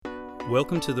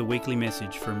Welcome to the weekly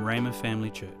message from Rhema Family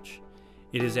Church.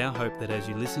 It is our hope that as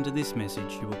you listen to this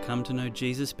message, you will come to know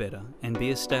Jesus better and be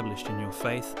established in your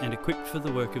faith and equipped for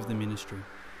the work of the ministry.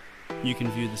 You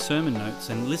can view the sermon notes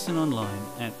and listen online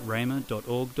at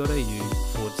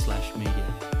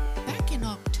rhema.org.au/media. Back in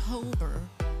October,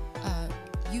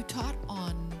 you taught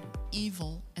on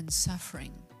evil and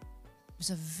suffering. It was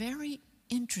a very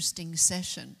interesting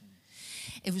session.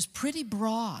 It was pretty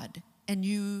broad, and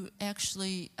you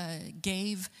actually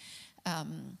gave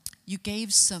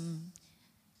some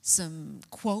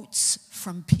quotes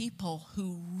from people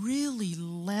who really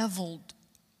leveled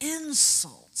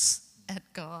insults at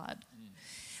God,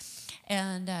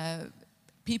 and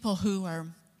people who are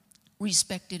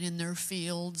respected in their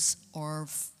fields or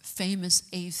famous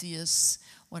atheists,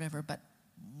 whatever. But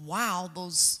wow,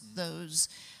 those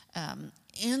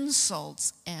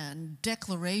insults and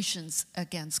declarations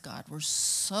against God were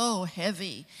so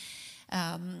heavy.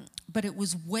 But it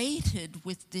was weighted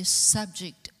with this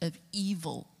subject of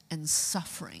evil and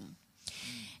suffering,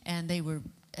 and they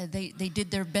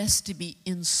did their best to be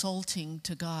insulting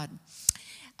to God.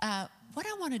 What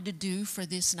I wanted to do for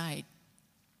this night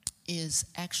is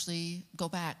actually go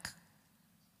back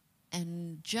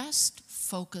and just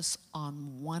focus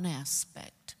on one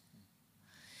aspect.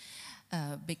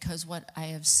 Because what I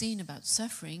have seen about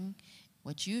suffering,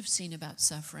 what you've seen about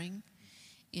suffering,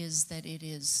 is that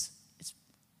it's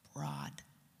broad.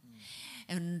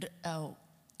 And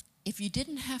if you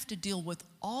didn't have to deal with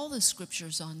all the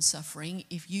scriptures on suffering,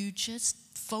 if you just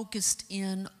focused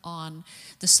in on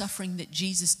the suffering that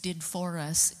Jesus did for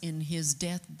us in his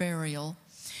death, burial,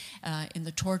 in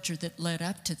the torture that led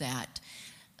up to that,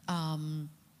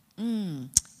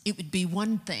 it would be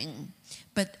one thing.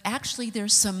 But actually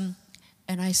there's some,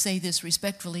 and I say this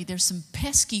respectfully, there's some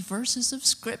pesky verses of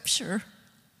Scripture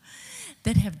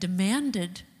that have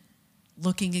demanded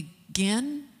looking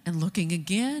again and looking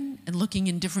again and looking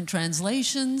in different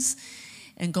translations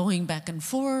and going back and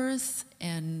forth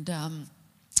and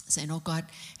saying, oh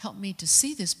God, help me to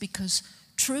see this, because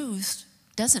truth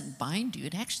doesn't bind you,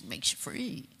 it actually makes you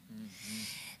free. Mm-hmm.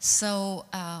 So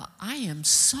I am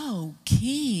so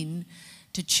keen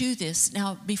to chew this.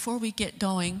 Now, before we get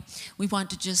going, we want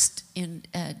to just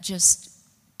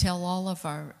tell all of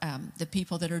our the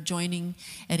people that are joining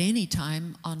at any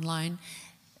time online,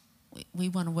 we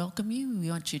want to welcome you. We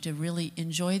want you to really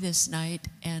enjoy this night.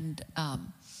 And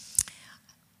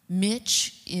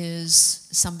Mitch is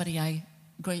somebody I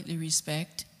greatly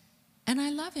respect, and I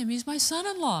love him. He's my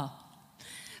son-in-law.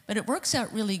 But it works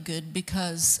out really good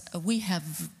because we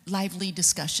have lively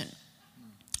discussion.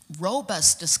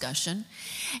 Robust discussion.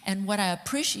 And what I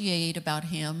appreciate about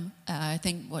him, I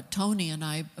think what Tony and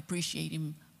I appreciate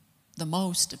him the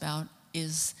most about,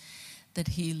 is that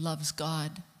he loves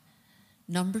God.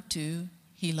 Number two,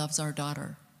 he loves our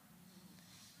daughter.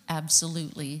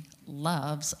 Absolutely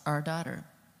loves our daughter.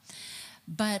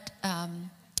 But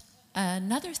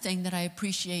another thing that I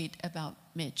appreciate about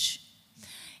Mitch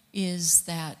is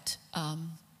that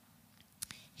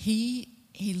he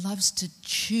loves to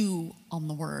chew on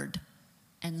the word.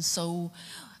 And so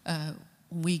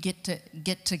we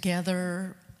get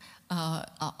together,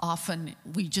 often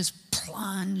we just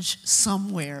plunge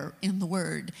somewhere in the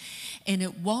word. And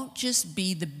it won't just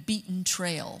be the beaten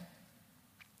trail.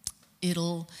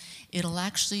 It'll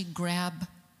actually grab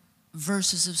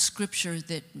verses of Scripture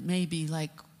that may be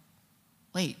like,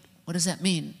 wait, what does that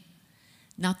mean?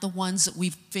 Not the ones that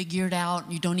we've figured out,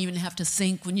 and you don't even have to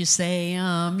think when you say,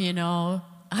 I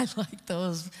like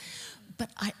those. But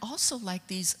I also like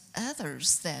these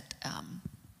others that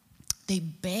they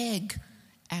beg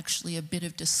actually a bit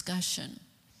of discussion.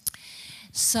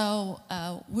 So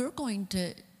we're going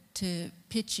to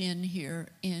pitch in here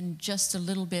in just a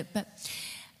little bit. But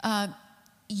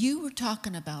you were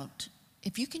talking about,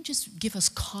 if you can just give us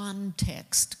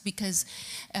context, because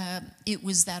it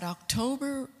was that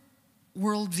October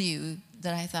worldview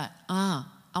that I thought, I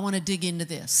want to dig into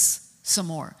this some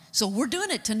more. So we're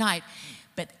doing it tonight,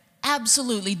 but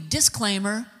absolutely,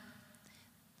 disclaimer,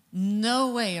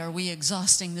 no way are we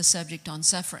exhausting the subject on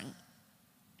suffering.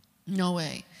 No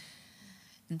way.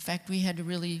 In fact, we had to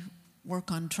really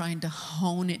work on trying to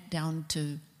hone it down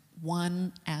to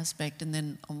one aspect and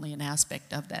then only an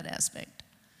aspect of that aspect.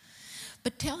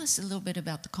 But tell us a little bit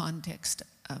about the context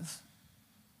of.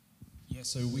 Yeah,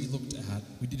 so we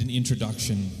did an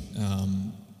introduction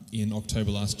in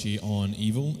October last year on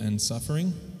evil and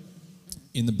suffering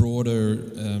in the broader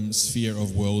sphere of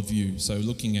worldview. So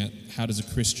looking at how does a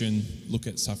Christian look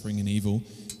at suffering and evil.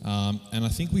 And I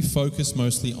think we focus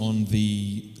mostly on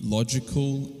the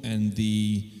logical and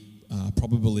the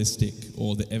probabilistic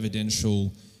or the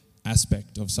evidential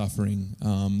aspect of suffering,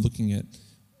 looking at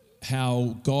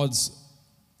how God's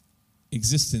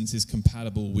existence is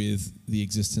compatible with the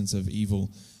existence of evil.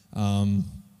 And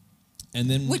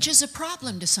then, which is a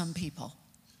problem to some people.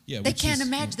 yeah, They can't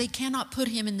imagine, they cannot put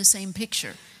him in the same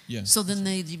picture. Yeah. So then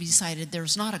they decided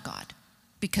there's not a God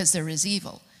because there is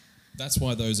evil. That's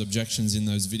why those objections in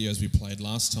those videos we played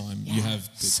last time, you Yeah, have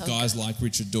so guys good. like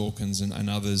Richard Dawkins and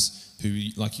others who,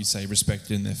 like you say,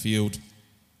 respected in their field.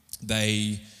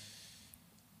 They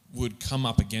would come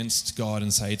up against God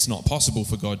and say it's not possible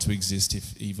for God to exist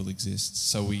if evil exists.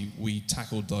 So we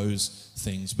tackled those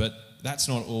things. But that's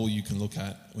not all you can look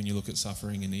at when you look at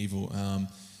suffering and evil.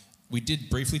 We did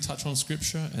briefly touch on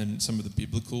Scripture and some of the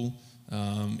biblical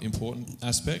important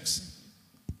aspects.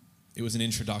 It was an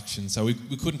introduction, so we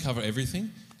couldn't cover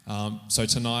everything. So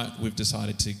tonight we've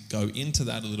decided to go into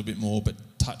that a little bit more, but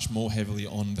touch more heavily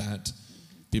on that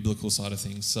biblical side of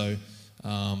things. So,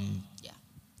 Yeah,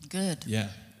 good. yeah,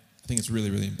 I think it's really,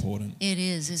 really important. It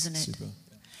is, isn't it? Super.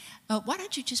 Why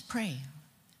don't you just pray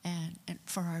and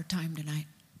for our time tonight?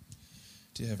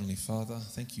 Dear Heavenly Father,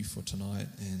 thank you for tonight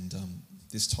and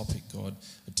this topic, God,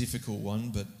 a difficult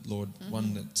one, but Lord,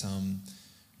 one that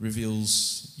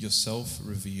reveals yourself,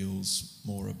 reveals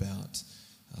more about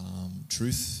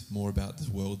truth, more about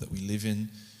the world that we live in.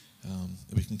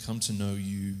 That we can come to know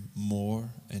you more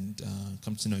and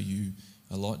come to know you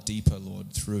a lot deeper,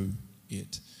 Lord, through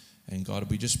it. And God,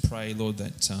 we just pray, Lord,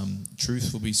 that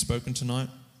truth will be spoken tonight,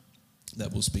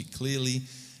 that we'll speak clearly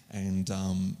and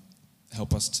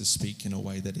help us to speak in a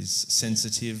way that is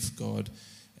sensitive, God.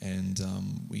 And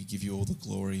we give you all the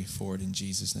glory for it. In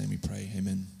Jesus' name we pray.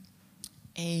 Amen.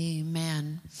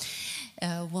 Amen.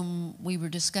 When we were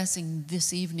discussing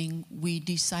this evening, we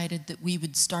decided that we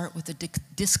would start with a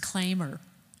disclaimer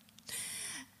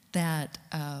that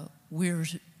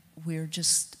we're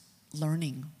just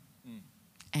learning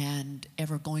and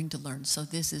ever going to learn. So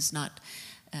this is not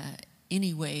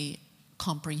any way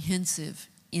comprehensive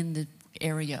in the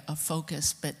area of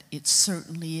focus, but it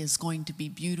certainly is going to be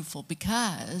beautiful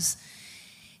because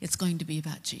it's going to be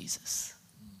about Jesus.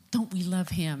 Don't we love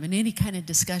him? And any kind of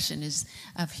discussion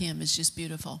of him is just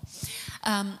beautiful.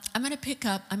 I'm going to pick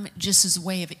up, just as a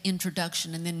way of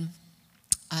introduction, and then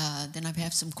I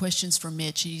have some questions for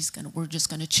Mitch. We're just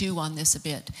going to chew on this a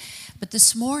bit. But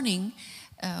this morning,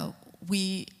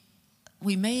 we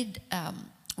made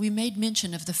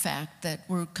mention of the fact that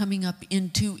we're coming up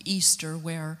into Easter,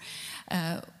 where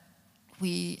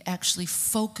we actually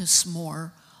focus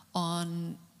more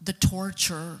on the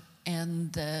torture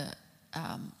and the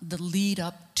lead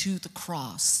up to the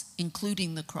cross,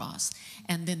 including the cross,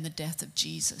 and then the death of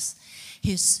Jesus,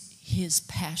 his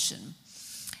passion.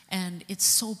 And it's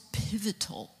so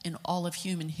pivotal in all of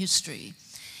human history.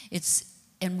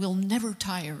 And we'll never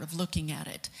tire of looking at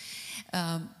it.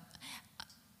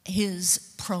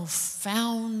 His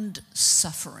profound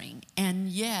suffering, and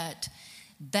yet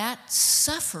that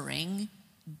suffering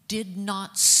did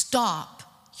not stop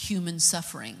human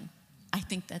suffering. I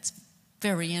think that's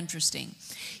very interesting.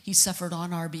 He suffered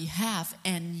on our behalf,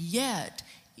 and yet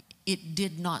it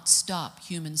did not stop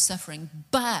human suffering.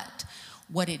 But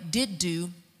what it did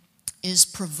do is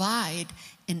provide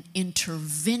an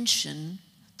intervention,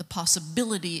 the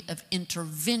possibility of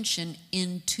intervention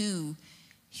into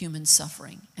human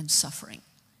suffering,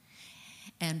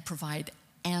 and provide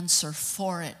answer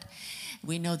for it.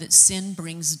 We know that sin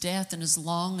brings death, and as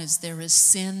long as there is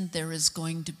sin, there is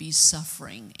going to be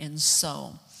suffering. And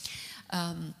so,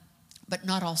 but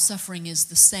not all suffering is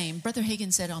the same. Brother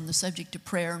Hagin said on the subject of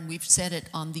prayer, and we've said it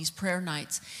on these prayer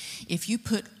nights, if you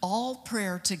put all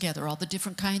prayer together, all the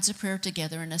different kinds of prayer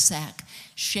together in a sack,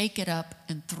 shake it up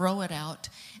and throw it out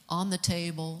on the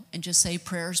table and just say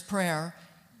prayer's prayer,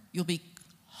 you'll be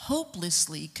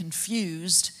hopelessly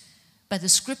confused by the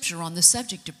scripture on the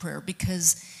subject of prayer,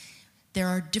 because there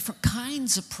are different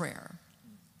kinds of prayer.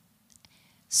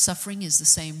 Suffering is the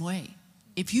same way.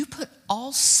 If you put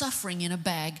all suffering in a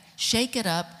bag, shake it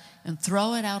up, and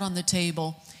throw it out on the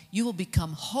table, you will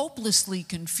become hopelessly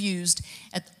confused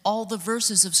at all the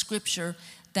verses of Scripture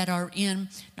that are in,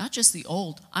 not just the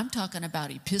Old, I'm talking about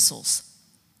epistles.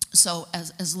 So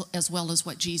as well as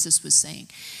what Jesus was saying.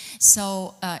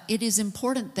 So it is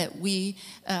important that we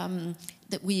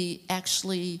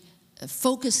actually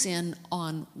focus in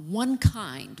on one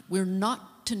kind. We're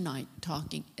not tonight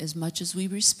talking, as much as we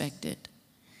respect it,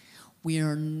 we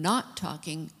are not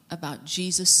talking about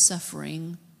Jesus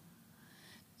suffering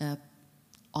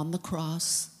on the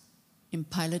cross, in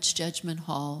Pilate's judgment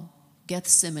hall,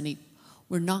 Gethsemane.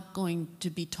 We're not going to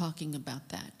be talking about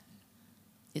that.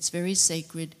 It's very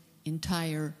sacred,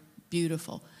 entire,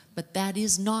 beautiful. But that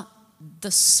is not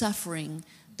the suffering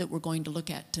that we're going to look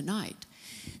at tonight.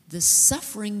 The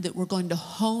suffering that we're going to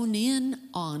hone in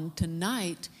on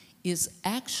tonight is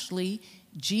actually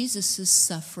Jesus'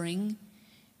 suffering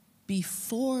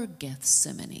before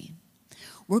Gethsemane.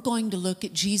 We're going to look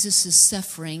at Jesus'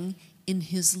 suffering in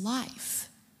his life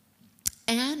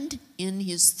and in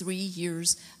his 3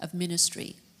 years of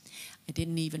ministry. I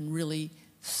didn't even really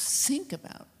think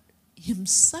about him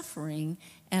suffering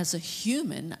as a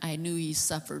human. I knew he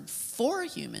suffered for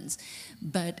humans,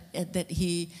 but that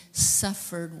he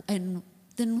suffered. And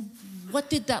then what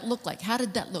did that look like? How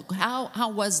did that look?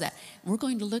 How was that? We're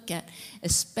going to look at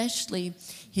especially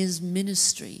his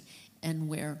ministry and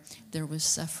where there was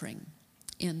suffering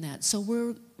in that. So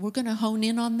we're going to hone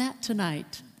in on that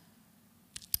tonight.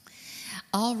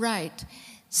 All right.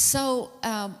 So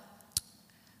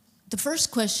the first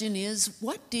question is,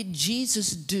 what did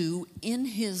Jesus do in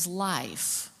his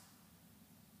life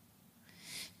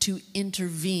to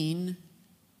intervene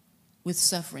with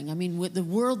suffering? I mean, with the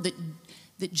world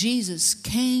that Jesus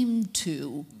came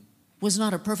to was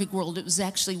not a perfect world. It was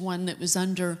actually one that was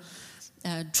under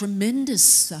tremendous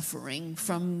suffering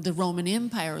from the Roman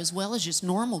Empire, as well as just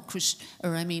normal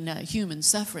human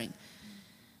suffering.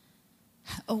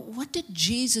 What did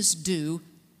Jesus do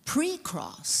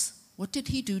pre-cross? What did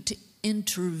he do to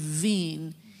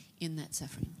intervene in that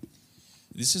suffering?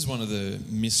 This is one of the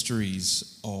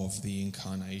mysteries of the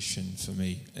incarnation for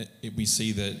me. We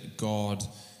see that God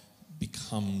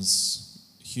becomes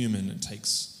human and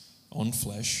takes on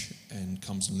flesh and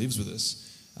comes and lives with us.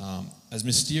 As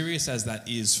mysterious as that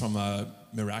is from a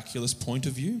miraculous point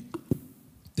of view,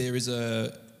 there is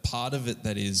a part of it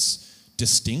that is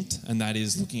distinct, and that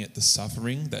is looking at the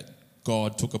suffering that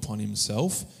God took upon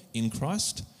himself in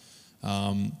Christ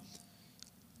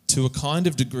to a kind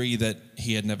of degree that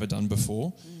he had never done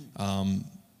before.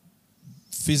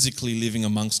 Physically living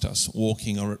amongst us,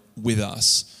 walking with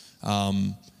us.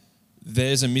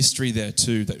 There's a mystery there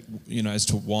too, that, as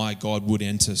to why God would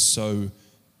enter so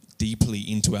deeply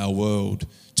into our world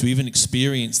to even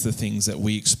experience the things that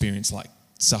we experience, like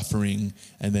suffering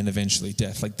and then eventually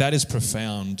death. Like, that is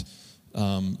profound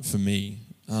for me.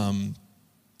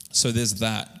 So there's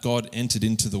that. God entered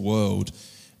into the world,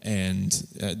 and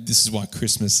this is why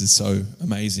Christmas is so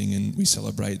amazing and we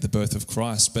celebrate the birth of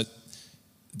Christ. But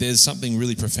there's something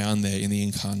really profound there in the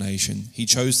incarnation. He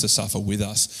chose to suffer with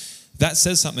us. That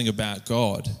says something about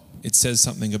God. It says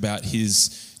something about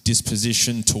his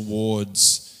disposition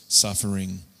towards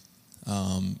suffering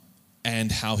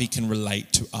and how he can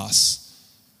relate to us.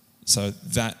 So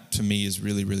that, to me, is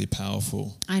really, really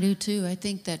powerful. I do too. I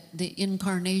think that the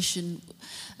incarnation,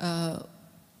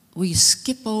 we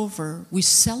skip over, we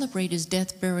celebrate his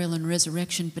death, burial, and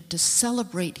resurrection, but to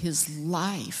celebrate his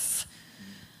life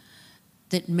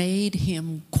that made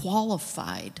him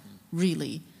qualified,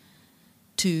 really,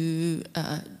 to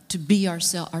be our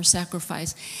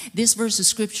sacrifice. This verse of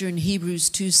scripture in Hebrews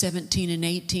 2:17 and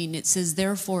 18, it says,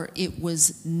 therefore it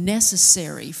was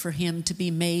necessary for him to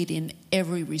be made in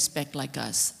every respect like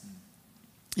us,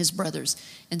 his brothers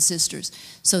and sisters,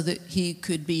 so that he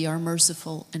could be our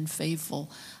merciful and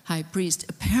faithful high priest.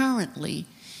 Apparently,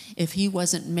 if he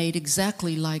wasn't made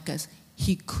exactly like us,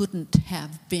 he couldn't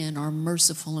have been our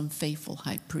merciful and faithful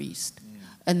high priest.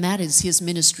 And that is his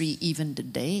ministry even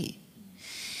today.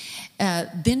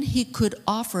 Then he could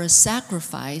offer a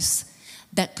sacrifice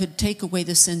that could take away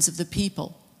the sins of the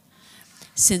people,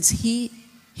 since he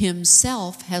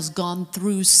himself has gone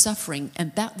through suffering,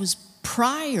 and that was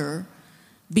prior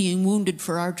being wounded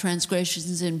for our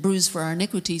transgressions and bruised for our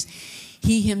iniquities.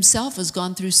 He himself has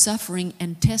gone through suffering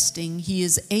and testing. He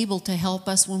is able to help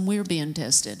us when we're being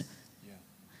tested. Yeah.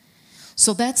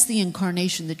 So that's the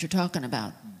incarnation that you're talking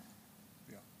about.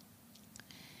 Yeah.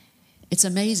 It's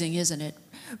amazing, isn't it?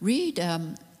 Read,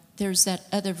 there's that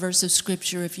other verse of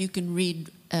scripture, if you can read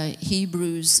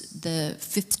Hebrews, the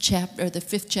fifth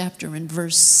chapter in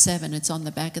verse 7. It's on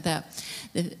the back of that.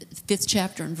 The 5th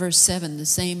chapter in verse 7, the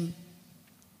same.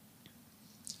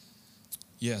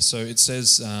 Yeah, so it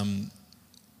says... 4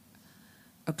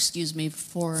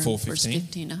 verse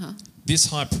 15. This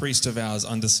high priest of ours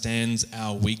understands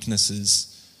our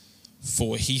weaknesses,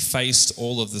 for he faced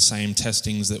all of the same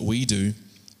testings that we do,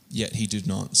 yet he did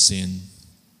not sin.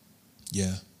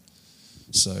 Yeah.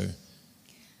 So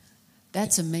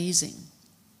that's amazing.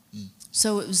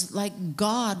 So it was like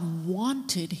God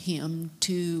wanted him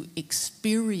to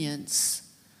experience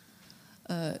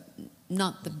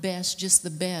not the best, just the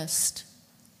best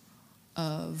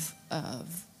of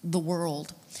the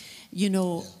world.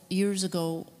 Years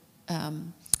ago,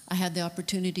 I had the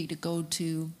opportunity to go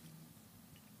to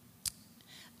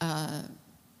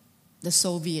the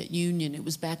Soviet Union. It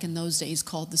was back in those days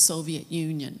called the Soviet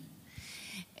Union.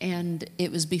 And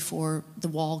it was before the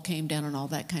wall came down and all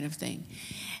that kind of thing.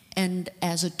 And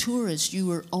as a tourist, you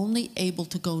were only able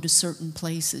to go to certain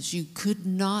places. You could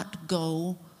not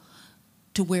go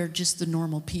to where just the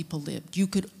normal people lived. You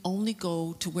could only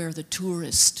go to where the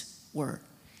tourists were.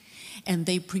 And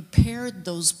they prepared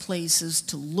those places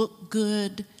to look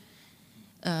good.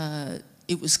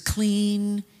 It was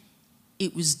clean.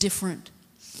 It was different.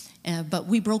 But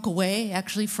we broke away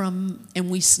actually and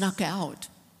we snuck out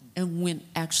and went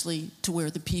actually to where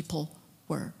the people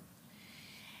were.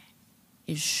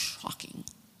 It's shocking.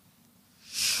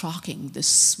 Shocking. The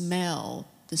smell,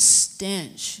 the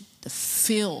stench, the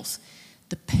filth,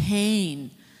 the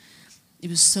pain. It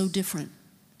was so different.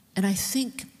 And I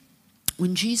think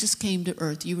when Jesus came to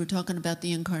earth, you were talking about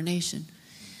the incarnation,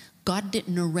 God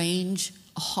didn't arrange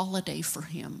a holiday for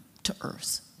him to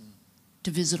earth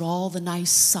to visit all the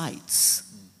nice sights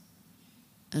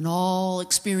and all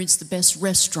experience the best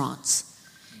restaurants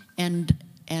and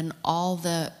all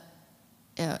the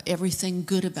everything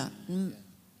good about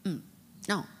it.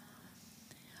 No.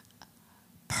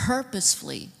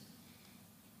 Purposefully,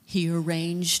 he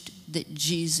arranged that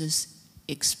Jesus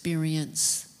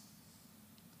experience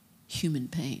human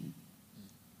pain.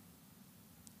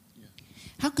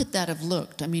 How could that have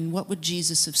looked? I mean, what would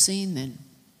Jesus have seen then?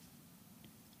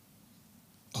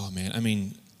 Oh man, I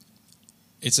mean,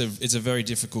 it's a very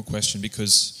difficult question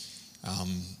because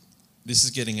this is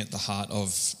getting at the heart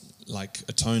of like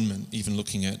atonement, even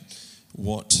looking at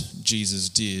what Jesus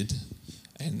did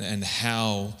and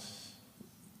how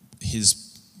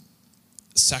his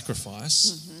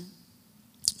sacrifice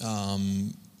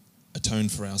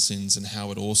atoned for our sins and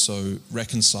how it also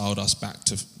reconciled us back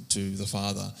to the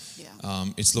Father. Yeah.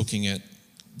 It's looking at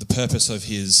the purpose of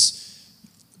his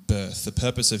birth, the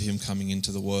purpose of him coming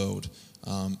into the world.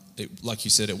 Like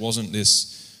you said, it wasn't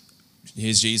this,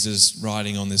 here's Jesus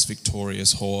riding on this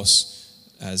victorious horse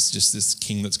as just this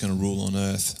king that's going to rule on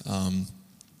earth.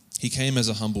 He came as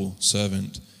a humble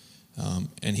servant,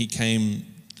 and he came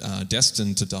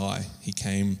destined to die. He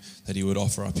came that he would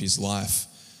offer up his life.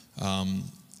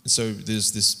 So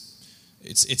there's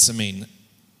this, I mean,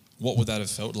 what would that have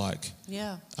felt like?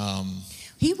 Yeah.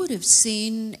 He would have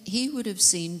seen,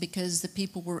 because the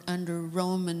people were under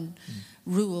Roman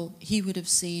rule, he would have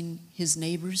seen his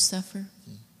neighbors suffer.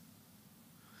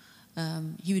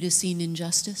 He would have seen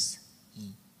injustice.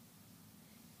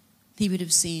 He would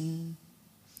have seen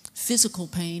physical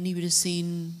pain. He would have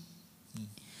seen...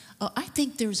 I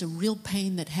think there's a real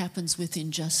pain that happens with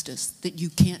injustice that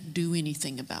you can't do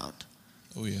anything about.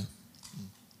 Oh, yeah.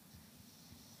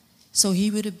 So he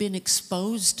would have been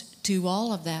exposed to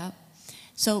all of that.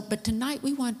 So, but tonight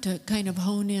we want to kind of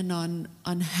hone in on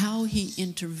how he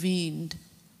intervened,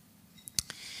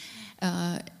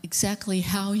 exactly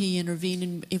how he intervened.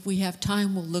 And if we have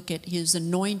time, we'll look at his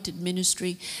anointed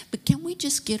ministry. But can we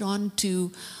just get on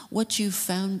to what you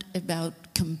found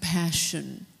about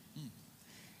compassion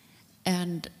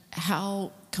and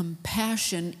how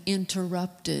compassion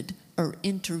interrupted or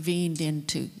intervened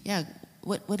into,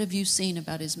 what have you seen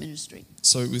about his ministry?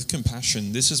 So with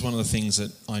compassion, this is one of the things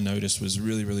that I noticed was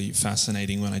really, really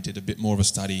fascinating when I did a bit more of a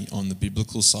study on the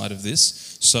biblical side of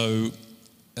this. So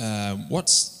what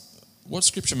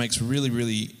Scripture makes really,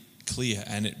 really clear,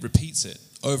 and it repeats it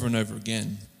over and over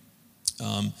again,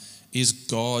 is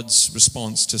God's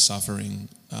response to suffering.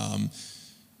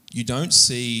 You don't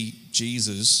see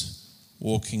Jesus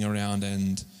walking around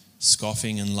and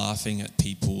scoffing and laughing at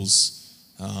people's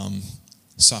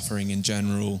suffering in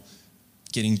general,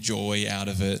 getting joy out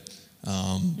of it.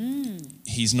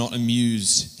 He's not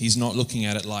amused. He's not looking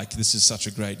at it like this is such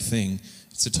a great thing.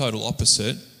 It's the total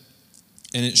opposite.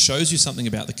 And it shows you something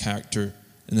about the character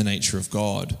and the nature of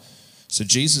God. So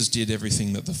Jesus did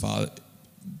everything that the Father,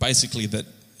 basically that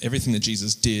everything that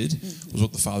Jesus did was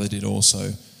what the Father did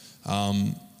also.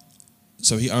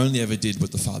 So he only ever did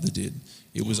what the Father did.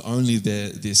 It was only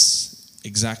this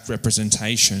exact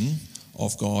representation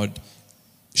of God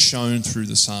shown through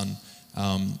the Son.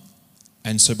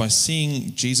 And so by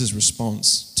seeing Jesus'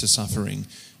 response to suffering,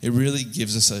 it really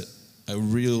gives us a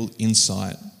real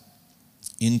insight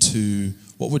into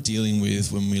what we're dealing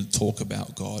with when we talk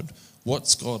about God.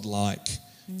 What's God like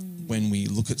when we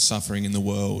look at suffering in the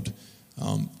world?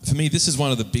 For me, this is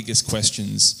one of the biggest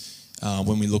questions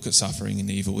when we look at suffering and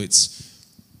evil. It's,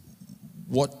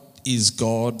 what is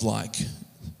God like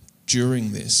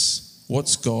during this?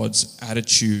 What's God's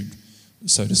attitude,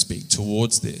 so to speak,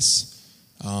 towards this?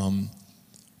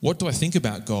 What do I think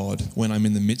about God when I'm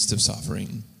in the midst of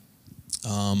suffering?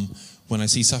 When I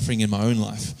see suffering in my own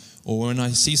life, Or when I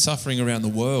see suffering around the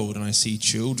world and I see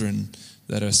children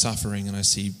that are suffering and I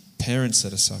see parents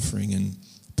that are suffering and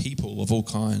people of all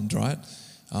kind, right?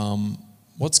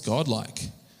 What's God like?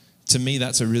 To me,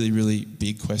 that's a really, really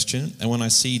big question. And when I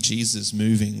see Jesus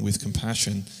moving with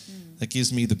compassion, that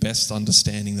gives me the best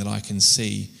understanding that I can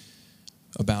see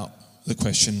about the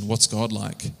question, what's God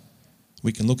like?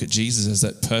 We can look at Jesus as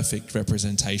that perfect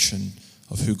representation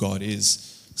of who God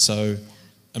is. So,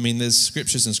 I mean, there's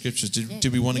scriptures and scriptures.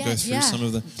 Do we want to go through some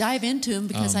of the... Dive into them,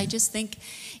 because I just think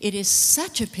it is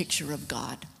such a picture of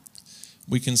God.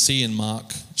 We can see in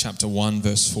Mark chapter 1,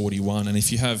 verse 41, and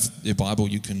if you have your Bible,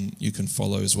 you can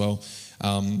follow as well.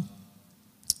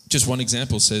 Just one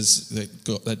example says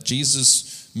that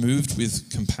Jesus moved with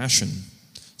compassion.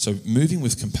 So moving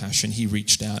with compassion, he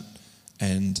reached out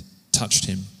and touched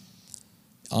him.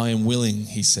 I am willing,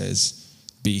 he says,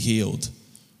 be healed.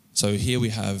 So here we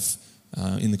have,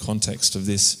 in the context of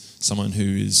this, someone who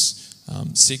is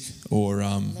sick or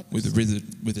with a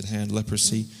withered hand,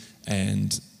 leprosy,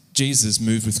 and Jesus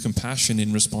moved with compassion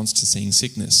in response to seeing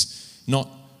sickness. Not,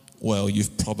 well,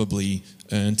 you've probably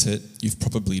earned it, you've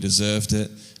probably deserved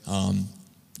it,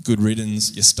 good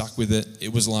riddance, you're stuck with it.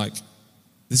 It was like,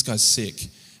 this guy's sick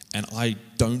and I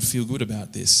don't feel good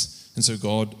about this. And so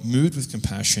God moved with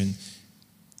compassion,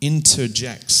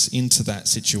 interjects into that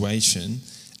situation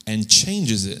and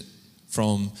changes it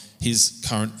from his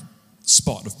current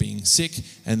spot of being sick,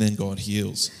 and then God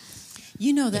heals.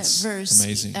 You know that It's verse,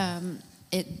 amazing.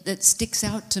 that sticks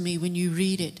out to me when you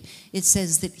read it. It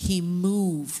says that he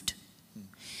moved,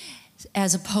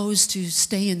 as opposed to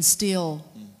staying still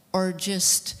or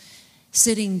just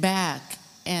sitting back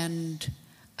and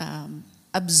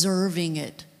observing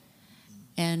it,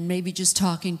 and maybe just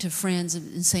talking to friends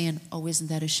and saying, oh, isn't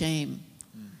that a shame?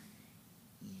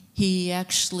 He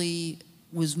actually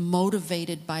was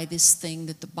motivated by this thing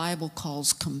that the Bible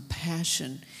calls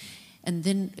compassion. And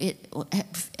then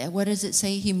what does it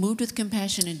say? He moved with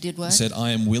compassion and did what? He said,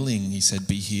 I am willing, he said,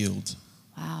 be healed.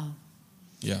 Wow.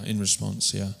 Yeah, in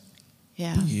response, yeah.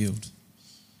 Yeah. Be healed.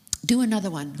 Do another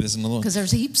one. There's another one. Because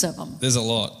there's heaps of them. There's a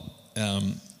lot.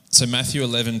 So Matthew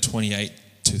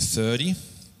 11:28-30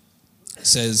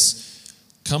 says,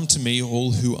 come to me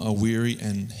all who are weary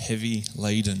and heavy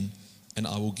laden, and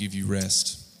I will give you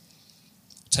rest.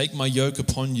 Take my yoke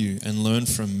upon you and learn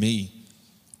from me,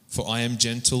 for I am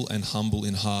gentle and humble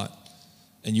in heart,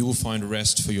 and you will find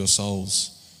rest for your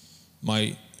souls.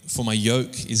 For my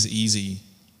yoke is easy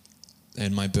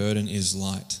and my burden is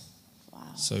light.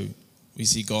 Wow. So we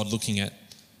see God looking at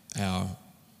our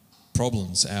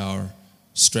problems, our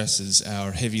stresses,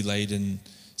 our heavy laden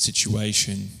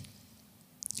situation,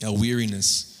 our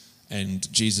weariness,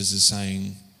 and Jesus is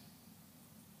saying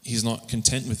he's not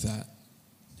content with that.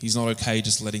 He's not okay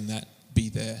just letting that be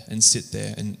there and sit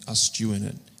there and us stew in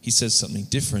it. He says something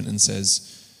different and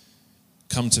says,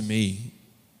 come to me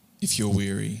if you're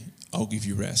weary, I'll give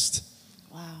you rest.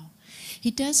 Wow. He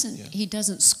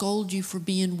doesn't scold you for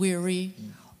being weary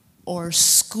or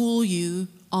school you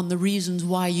on the reasons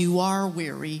why you are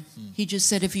weary. He just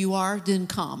said, if you are, then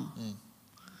come.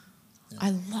 Yeah.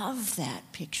 I love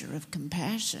that picture of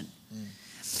compassion.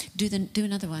 Do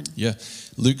another one. Yeah.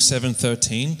 Luke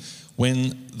 7:13.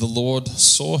 When the Lord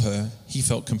saw her, he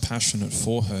felt compassionate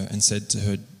for her and said to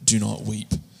her, do not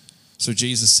weep. So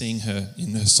Jesus, seeing her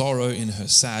in her sorrow, in her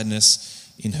sadness,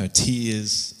 in her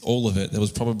tears, all of it, there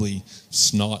was probably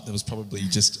snot, there was probably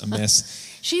just a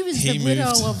mess. She was the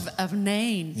widow of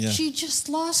Nain. Yeah. She just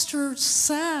lost her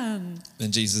son.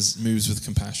 And Jesus moves with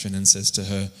compassion and says to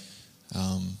her,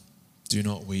 do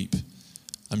not weep.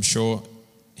 I'm sure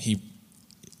he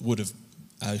would have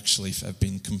actually have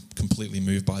been completely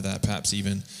moved by that, perhaps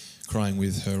even crying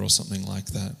with her or something like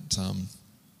that.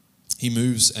 He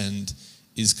moves and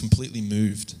is completely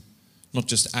moved, not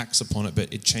just acts upon it,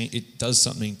 but it does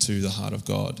something to the heart of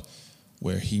God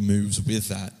where he moves with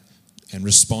that and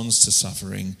responds to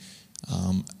suffering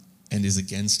and is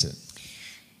against it.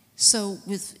 So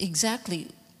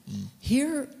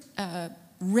here,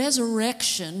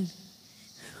 resurrection,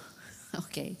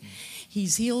 okay,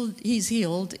 he's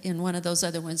healed in one of those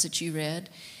other ones that you read,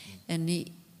 and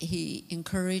he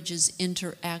encourages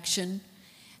interaction,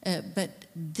 but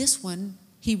this one,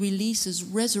 he releases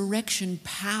resurrection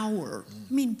power.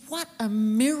 I mean, what a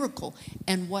miracle.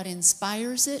 And what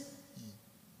inspires it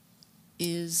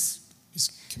is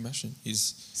compassion.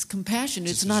 It's compassion.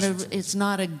 It's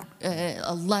not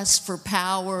a lust for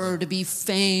power or to be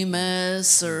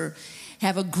famous or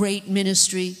have a great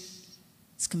ministry.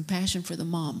 It's compassion for the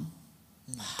mom.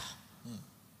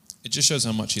 It just shows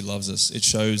how much he loves us. It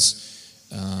shows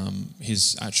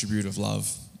his attribute of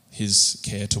love, his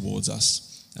care towards us.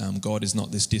 God is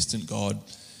not this distant God.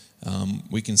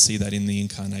 We can see that in the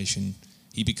incarnation.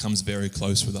 He becomes very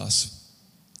close with us.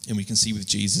 And we can see with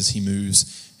Jesus, he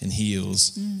moves and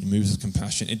heals. He moves with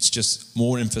compassion. It's just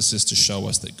more emphasis to show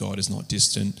us that God is not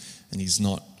distant and he's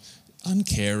not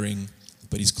uncaring,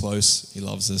 but he's close. He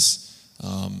loves us.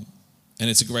 And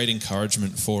it's a great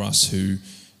encouragement for us who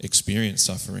experience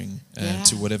suffering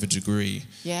to whatever degree.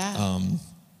 Yeah.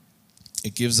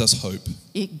 It gives us hope.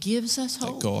 It gives us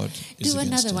hope. That God is Do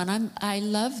against another it. one. I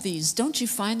love these. Don't you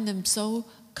find them so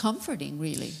comforting,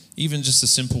 really? Even just a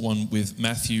simple one with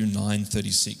Matthew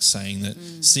 9:36 saying that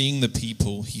seeing the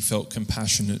people, he felt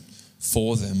compassionate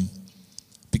for them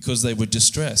because they were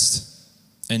distressed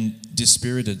and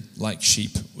dispirited like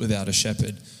sheep without a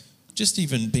shepherd. Just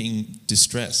even being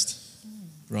distressed,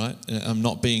 right? I'm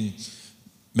not being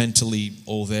mentally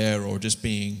all there or just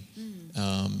being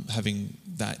having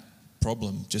that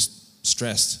problem, just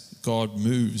stressed. God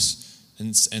moves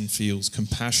and feels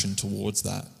compassion towards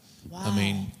that. Wow. I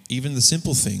mean, even the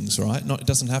simple things, right? It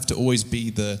doesn't have to always be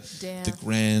the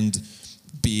grand,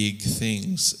 big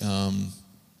things.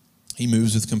 He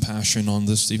moves with compassion on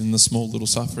even the small little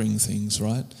suffering things,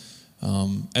 right?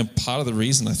 And part of the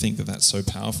reason I think that that's so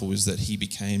powerful is that he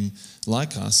became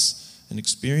like us and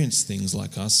experienced things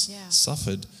like us,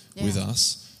 suffered with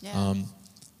us,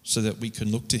 so that we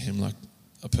can look to him like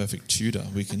a perfect tutor.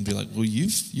 We can be like, well,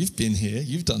 you've been here,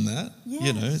 you've done that. Yes.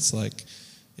 You know, it's like,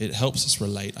 it helps us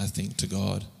relate, I think, to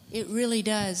God. It really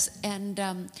does. And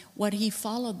what he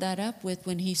followed that up with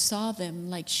when he saw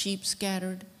them like sheep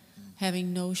scattered,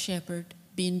 having no shepherd,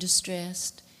 being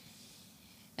distressed.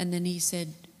 And then he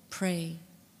said, pray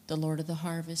the Lord of the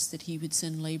harvest that he would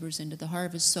send laborers into the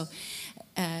harvest. So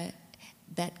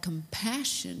that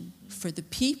compassion for the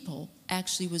people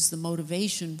actually was the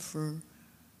motivation for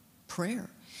prayer.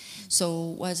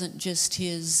 So it wasn't just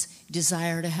his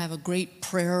desire to have a great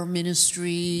prayer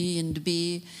ministry and to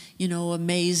be,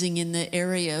 amazing in the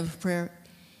area of prayer.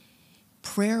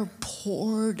 Prayer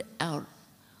poured out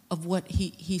of what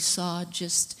he saw,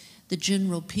 just the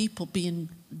general people being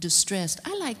distressed.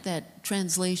 I like that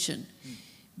translation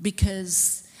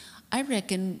because I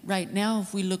reckon right now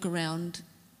if we look around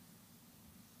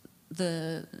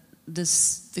the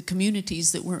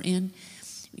communities that we're in,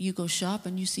 you go shop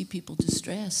and you see people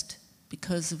distressed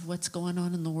because of what's going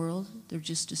on in the world. They're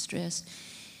just distressed.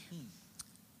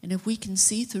 And if we can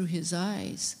see through his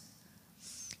eyes,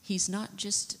 he's not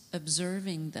just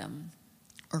observing them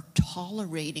or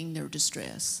tolerating their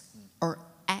distress or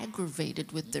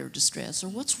aggravated with their distress or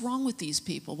what's wrong with these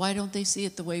people? Why don't they see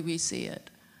it the way we see it?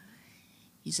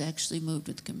 He's actually moved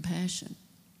with compassion.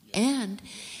 And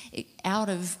out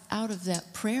of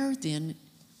that prayer then,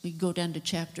 we go down to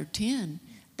chapter 10.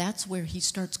 That's where he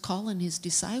starts calling his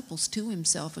disciples to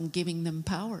himself and giving them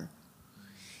power.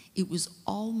 It was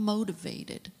all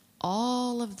motivated.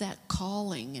 All of that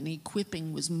calling and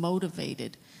equipping was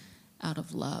motivated out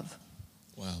of love.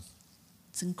 Wow.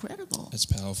 It's incredible. That's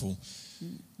powerful.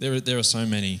 There are so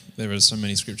many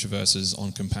scripture verses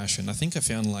on compassion. I think I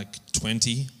found like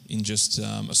 20 in just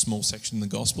a small section in the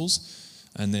Gospels.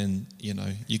 And then,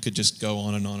 you could just go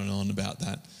on and on and on about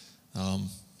that.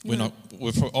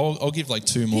 I'll give like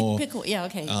two more.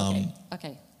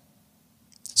 Okay.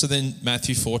 So then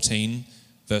Matthew 14,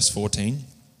 verse 14.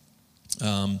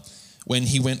 When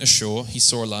he went ashore, he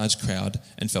saw a large crowd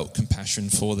and felt compassion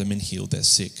for them and healed their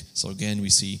sick. So again, we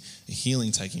see a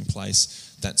healing taking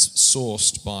place that's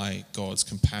sourced by God's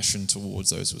compassion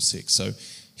towards those who are sick. So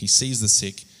he sees the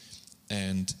sick,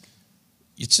 and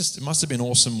it must have been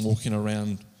awesome walking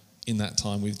around in that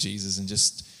time with Jesus and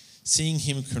just seeing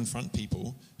him confront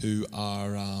people who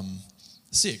are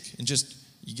sick. And just,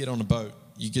 you get on a boat,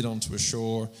 you get onto a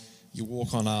shore, you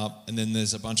walk on up, and then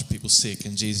there's a bunch of people sick,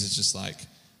 and Jesus just like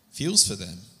feels for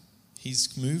them.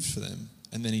 He's moved for them.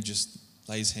 And then he just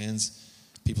lays hands.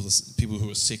 People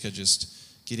who are sick are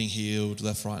just getting healed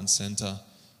left, right, and center.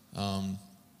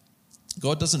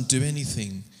 God doesn't do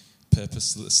anything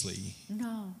purposelessly.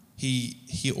 No.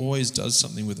 He always does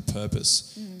something with a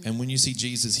purpose. And when you see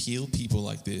Jesus heal people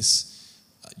like this,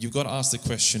 you've got to ask the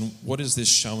question, what is this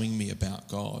showing me about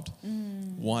God?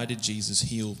 Why did Jesus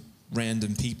heal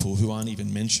random people who aren't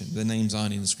even mentioned? Their names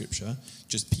aren't in the scripture,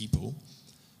 just people.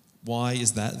 Why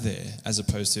is that there as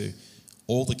opposed to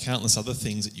all the countless other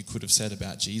things that you could have said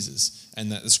about Jesus?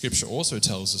 And that the scripture also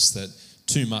tells us that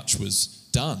too much was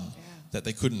done, that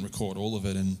they couldn't record all of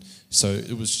it. And so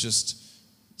it was just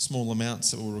small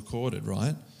amounts that were recorded,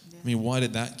 right? Yeah. I mean, why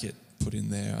did that get put in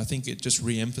there? I think it just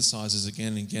re-emphasizes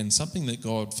again and again something that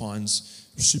God finds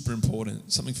super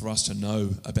important, something for us to know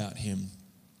about him.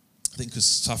 I think because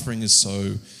suffering is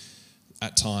so,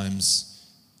 at times,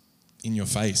 in your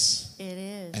face. It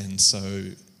is. And so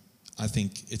I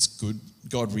think it's good.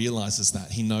 God realizes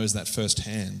that. He knows that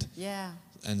firsthand. Yeah.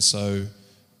 And so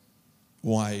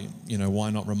why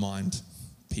not remind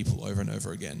people over and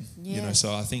over again? Yes.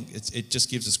 So I think it just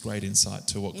gives us great insight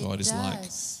to what God is like.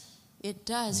 It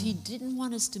does. He didn't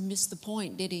want us to miss the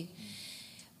point, did he?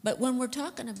 But when we're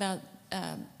talking about,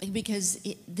 because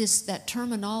that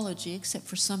terminology, except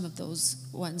for some of those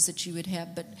ones that you would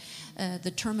have, but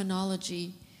the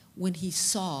terminology when he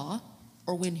saw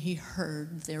or when he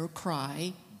heard their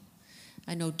cry.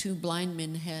 I know 2 blind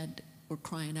men were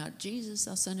crying out, Jesus,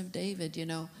 thou son of David,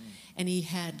 and he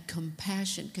had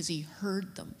compassion because he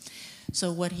heard them.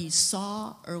 So what he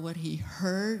saw or what he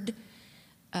heard,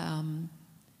 then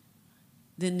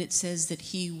it says that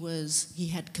he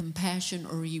had compassion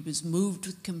or he was moved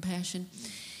with compassion.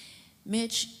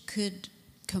 Mitch, could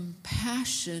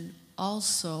compassion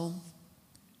also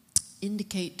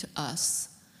indicate to us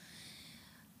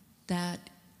that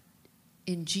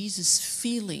in Jesus'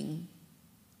 feeling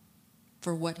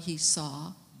for what he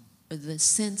saw, or the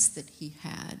sense that he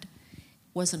had,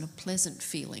 wasn't a pleasant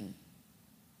feeling?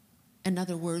 In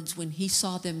other words, when he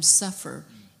saw them suffer,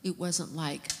 it wasn't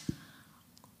like,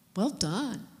 well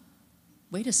done,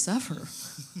 way to suffer.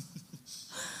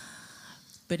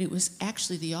 But it was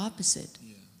actually the opposite.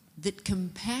 Yeah. That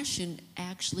compassion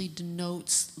actually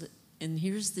denotes, and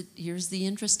here's the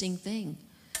interesting thing,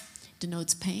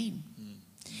 denotes pain.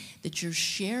 That you're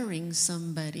sharing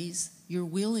you're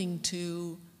willing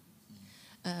to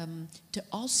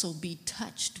also be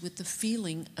touched with the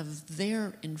feeling of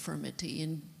their infirmity.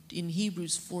 And in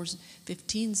Hebrews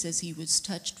 4:15 says he was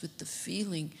touched with the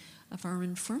feeling of our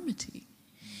infirmity.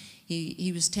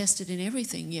 He was tested in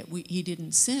everything, yet he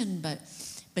didn't sin,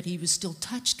 but he was still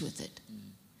touched with it.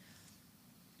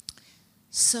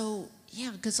 So,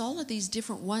 yeah, because all of these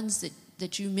different ones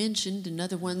that you mentioned and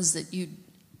other ones that you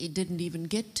didn't even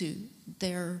get to,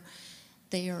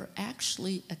 they are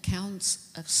actually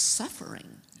accounts of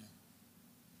suffering. Yeah.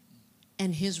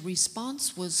 And his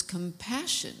response was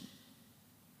compassion.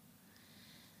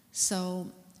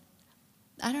 So,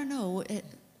 I don't know,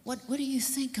 what do you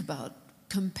think about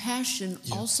compassion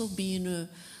also being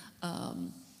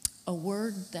a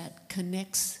word that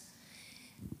connects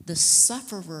the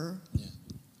sufferer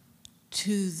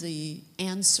to the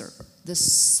answer, the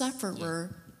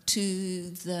sufferer to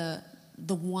the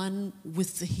one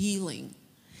with the healing.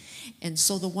 And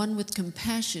so the one with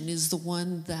compassion is the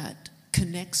one that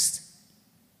connects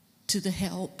to the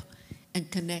help and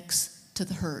connects to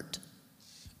the hurt.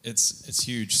 It's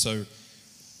huge. So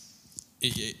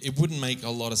it wouldn't make a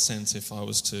lot of sense if I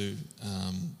was to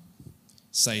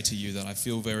say to you that I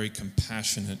feel very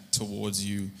compassionate towards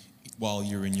you while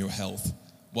you're in your health.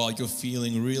 While you're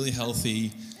feeling really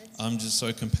healthy, I'm just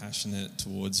so compassionate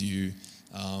towards you.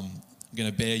 I'm going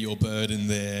to bear your burden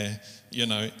there.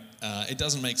 It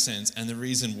doesn't make sense. And the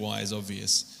reason why is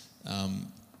obvious.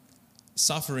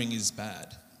 Suffering is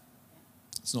bad.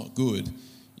 It's not good.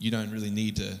 You don't really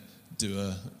need to do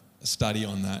a study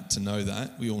on that to know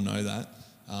that. We all know that.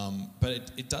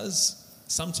 But it does,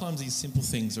 sometimes these simple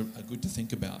things are good to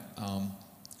think about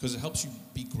because it helps you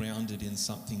be grounded in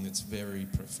something that's very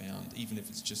profound, even if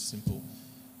it's just simple.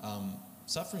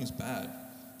 Suffering is bad.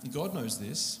 And God knows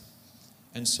this.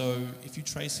 And so if you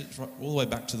trace it all the way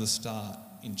back to the start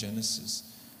in Genesis,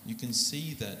 you can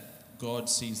see that God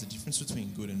sees the difference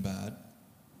between good and bad,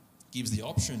 gives the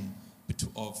option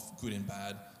of good and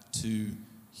bad to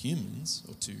humans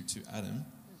or to Adam,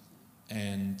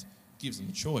 and gives them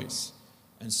a choice.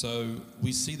 And so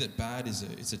we see that bad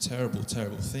is a terrible,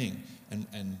 terrible thing.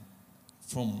 And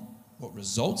from what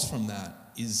results from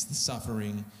that is the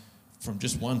suffering from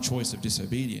just one choice of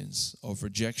disobedience, of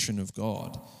rejection of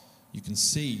God. You can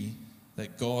see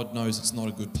that God knows it's not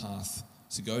a good path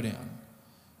to go down.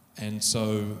 And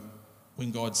so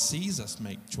when God sees us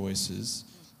make choices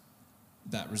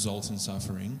that result in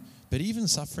suffering, but even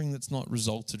suffering that's not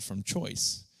resulted from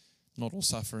choice, not all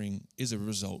suffering is a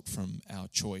result from our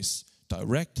choice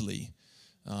directly,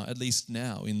 at least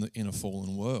now in a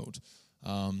fallen world.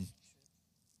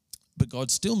 But God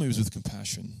still moves with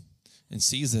compassion and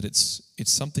sees that it's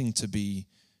something to be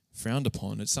frowned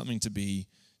upon. It's something to be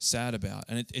sad about,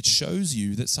 and it shows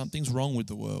you that something's wrong with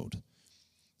the world.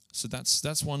 So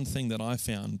that's one thing that I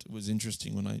found was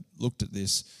interesting when I looked at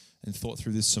this and thought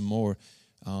through this some more.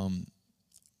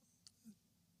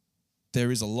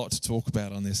 There is a lot to talk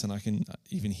about on this, and I can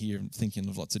even hear thinking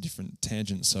of lots of different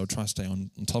tangents, so I'll try to stay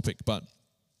on topic. But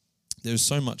there's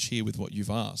so much here with what you've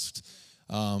asked,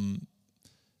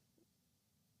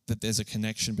 that there's a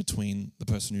connection between the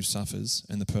person who suffers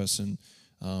and the person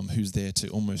who's there to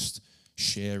almost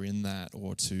share in that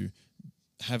or to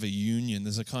have a union.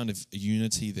 There's a kind of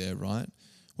unity there, right?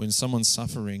 When someone's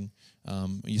suffering,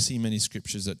 you see many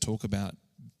scriptures that talk about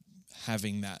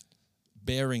having that,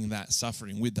 bearing that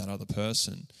suffering with that other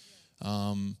person,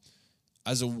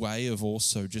 as a way of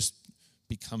also just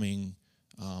becoming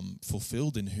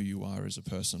fulfilled in who you are as a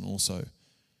person. Also,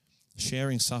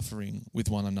 sharing suffering with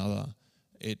one another,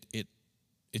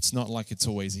 it's not like it's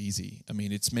always easy. I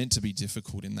mean, it's meant to be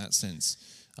difficult in that sense.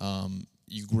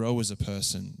 You grow as a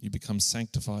person, you become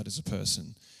sanctified as a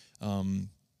person, and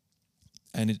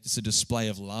it's a display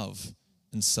of love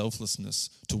and selflessness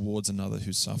towards another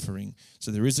who's suffering.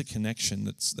 So there is a connection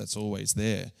that's always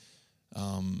there,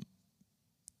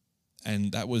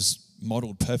 and that was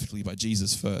modeled perfectly by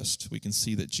Jesus first. We can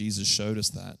see that Jesus showed us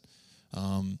that,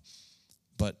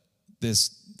 but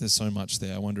there's so much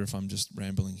there. I wonder if I'm just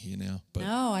rambling here now. But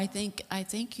no, I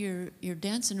think you're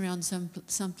dancing around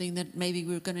something that maybe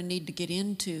we're going to need to get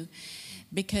into,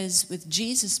 because with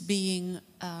Jesus being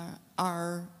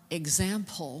our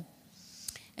example,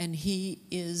 and he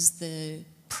is the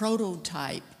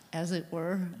prototype, as it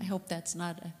were. I hope that's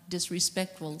not a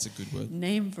disrespectful It's a good word.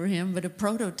 name for him, but a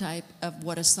prototype of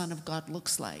what a son of God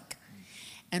looks like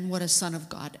and what a son of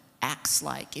God acts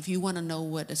like. If you want to know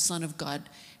what a son of God,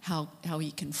 how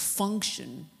he can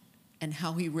function and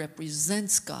how he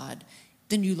represents God,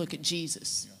 then you look at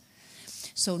Jesus. Yeah.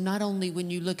 So not only when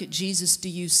you look at Jesus do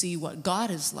you see what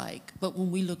God is like, but when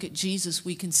we look at Jesus,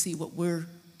 we can see what we're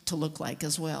to look like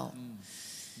as well.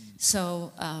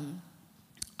 So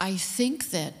I think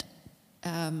that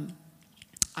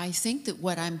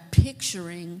what I'm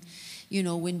picturing,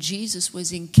 when Jesus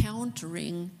was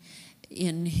encountering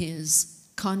in his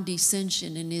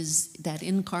condescension, in that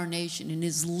incarnation, in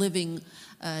his living,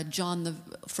 John the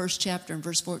 1st chapter and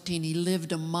verse 14, he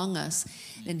lived among us,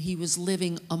 and he was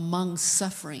living among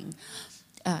suffering.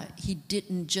 He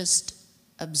didn't just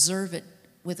observe it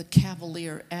with a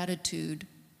cavalier attitude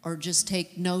or just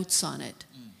take notes on it.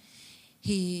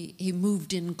 He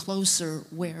moved in closer,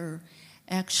 where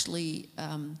actually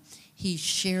he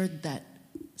shared that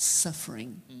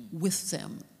suffering with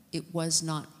them. It was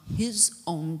not his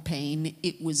own pain,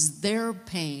 it was their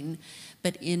pain,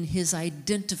 but in his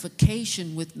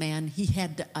identification with man, he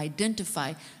had to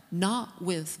identify not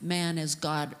with man as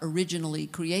God originally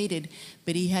created,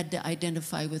 but he had to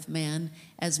identify with man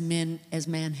as man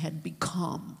had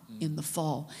become in the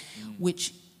fall,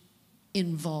 which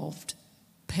involved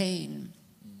pain.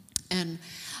 And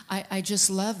I just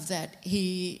love that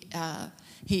he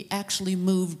actually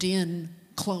moved in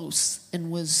close and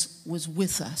was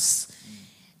with us,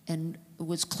 and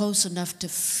was close enough to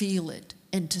feel it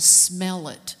and to smell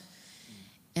it,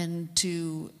 and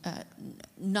to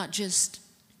not just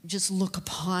look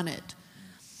upon it.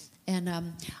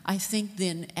 And I think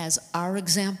then, as our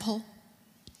example,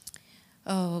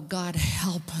 oh God,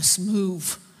 help us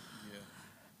move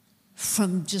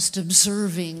from just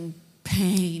observing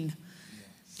pain,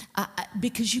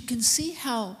 because you can see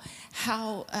how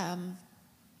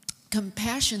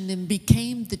compassion then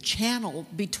became the channel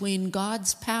between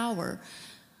God's power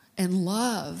and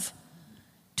love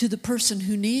to the person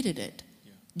who needed it.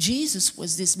 Jesus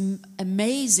was this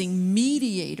amazing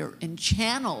mediator and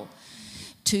channel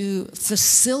to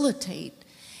facilitate.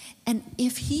 And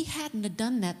if he hadn't have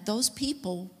done that, those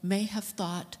people may have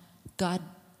thought God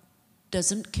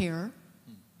doesn't care.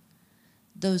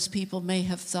 Those people may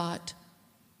have thought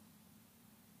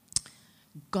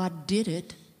God did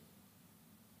it.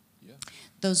 Yeah.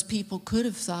 Those people could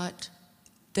have thought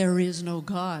there is no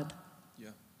God. Yeah.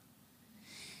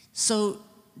 So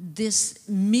this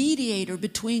mediator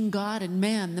between God and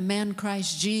man, the man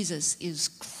Christ Jesus, is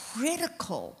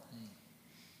critical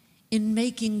in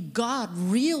making God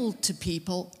real to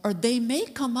people, or they may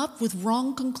come up with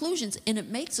wrong conclusions. And it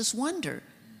makes us wonder.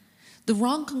 The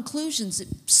wrong conclusions that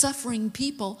suffering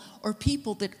people, or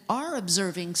people that are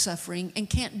observing suffering and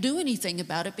can't do anything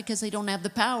about it because they don't have the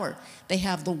power. They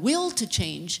have the will to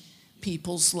change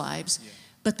people's lives,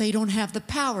 but they don't have the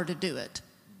power to do it.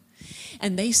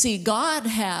 And they see God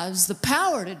has the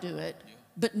power to do it,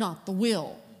 but not the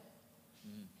will.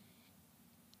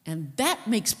 And that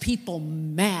makes people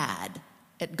mad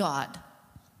at God.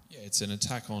 Yeah, it's an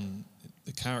attack on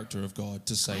the character of God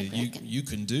to say you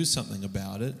can do something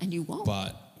about it, and you won't.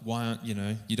 But why aren't you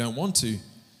don't want to?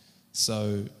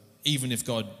 So even if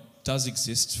God does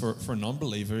exist for a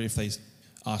non-believer, if they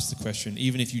ask the question,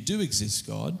 even if you do exist,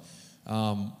 God,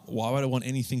 why would I want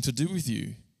anything to do with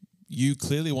you? You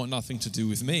clearly want nothing to do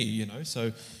with me,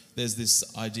 So there's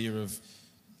this idea of,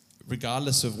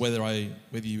 regardless of whether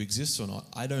you exist or not,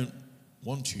 I don't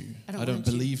want you. I don't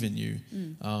believe in you.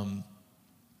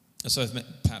 So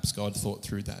perhaps God thought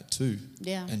through that too.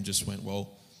 Yeah. And just went,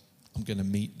 well, I'm going to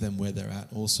meet them where they're at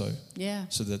also. Yeah.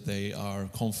 So that they are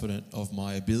confident of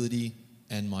my ability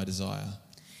and my desire.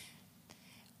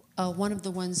 One of the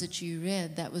ones that you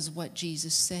read, that was what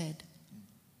Jesus said.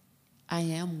 I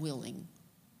am willing.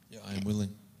 Yeah, I am willing.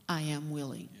 I am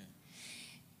willing.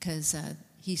 Because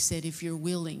he said, if you're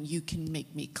willing, you can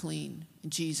make me clean.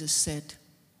 And Jesus said,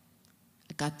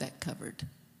 I got that covered.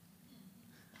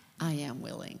 I am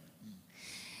willing.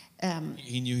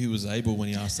 He knew he was able when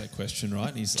he asked that question, right?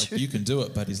 And he's like, you can do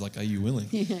it, but he's like, are you willing?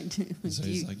 Yeah, So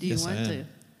he's like, do you yes, I want am. to?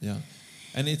 Yeah.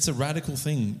 And it's a radical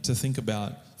thing to think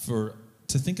about,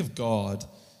 to think of God,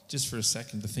 just for a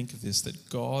second, to think of this, that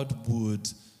God would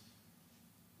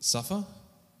suffer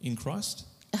in Christ.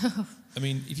 I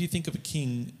mean, if you think of a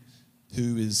king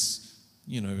who is,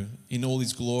 in all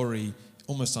his glory,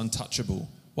 almost untouchable,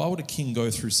 why would a king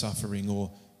go through suffering or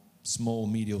small,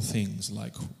 medial things?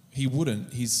 Like, he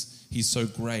wouldn't. He's so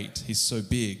great. He's so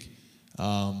big.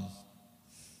 And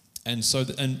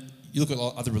you look at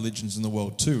other religions in the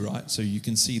world too, right? So you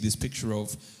can see this picture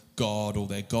of God or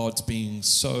their gods being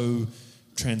so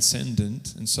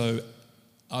transcendent and so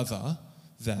other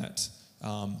that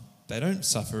they don't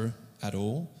suffer at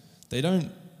all. They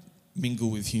don't mingle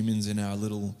with humans in our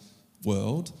little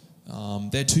world.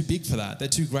 They're too big for that. They're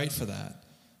too great for that.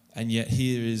 And yet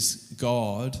here is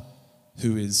God,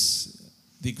 who is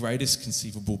the greatest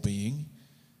conceivable being,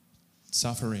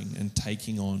 suffering and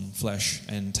taking on flesh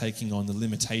and taking on the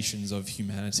limitations of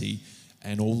humanity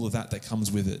and all of that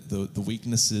comes with it, the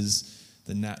weaknesses,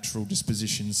 the natural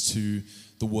dispositions to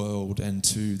the world and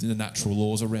to the natural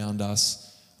laws around us,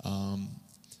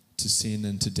 to sin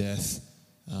and to death,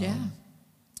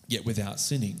 yet without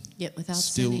sinning. Yet without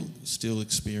sinning. Still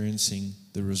experiencing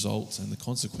the results and the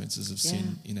consequences of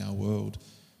sin in our world.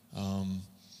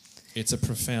 It's a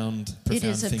profound thing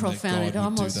that God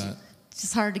would do that.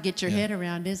 It's hard to get your head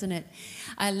around, isn't it?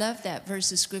 I love that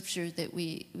verse of scripture that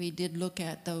we did look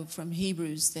at, though, from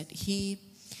Hebrews, that he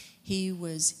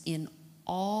was in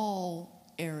all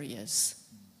areas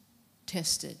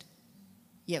tested,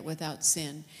 yet without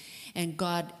sin. And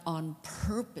God on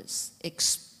purpose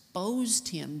exposed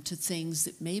him to things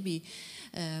that maybe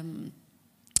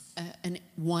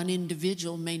one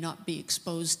individual may not be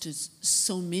exposed to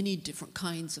so many different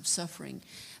kinds of suffering.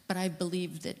 But I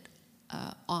believe that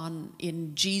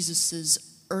in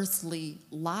Jesus's earthly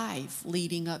life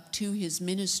leading up to his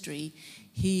ministry,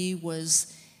 he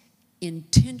was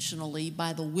intentionally,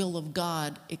 by the will of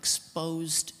God,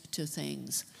 exposed to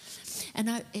things.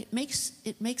 And it makes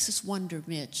us wonder,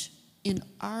 Mitch, in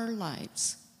our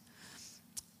lives,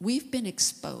 we've been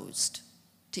exposed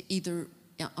to either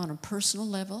on a personal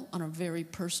level, on a very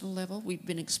personal level, we've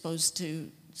been exposed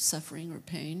to suffering or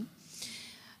pain,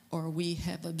 or we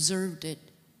have observed it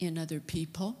in other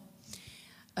people.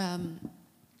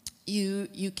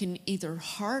 You can either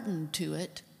harden to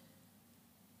it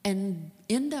and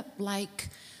end up like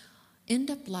in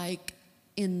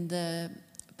the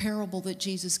parable that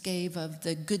Jesus gave of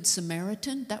the Good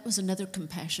Samaritan. That was another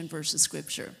compassion verse of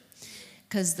scripture,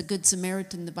 because the Good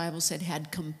Samaritan, the Bible said,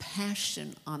 had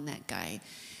compassion on that guy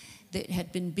that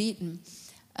had been beaten.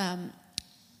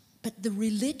 But the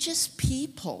religious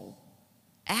people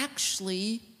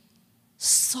actually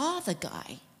saw the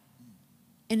guy,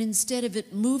 and instead of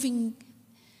it moving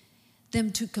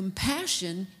them to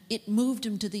compassion, it moved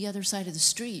them to the other side of the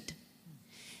street.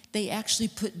 They actually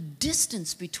put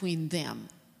distance between them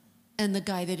and the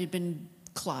guy that had been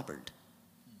clobbered.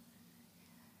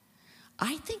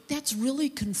 I think that's really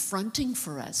confronting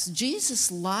for us.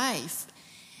 Jesus' life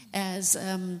as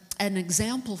an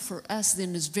example for us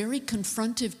then is very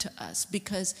confrontive to us,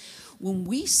 because when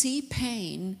we see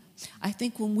pain, I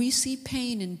think when we see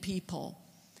pain in people,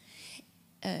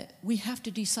 we have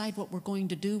to decide what we're going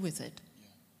to do with it.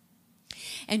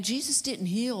 And Jesus didn't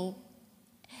heal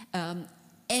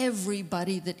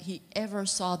everybody that he ever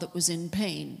saw that was in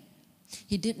pain.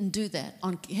 He didn't do that.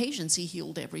 On occasions, he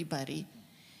healed everybody,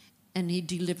 and he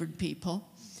delivered people.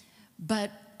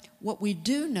 But what we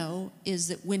do know is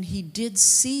that when he did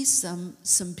see some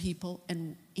people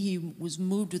and he was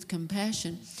moved with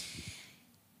compassion,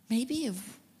 maybe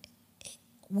if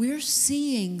we're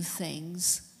seeing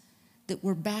things that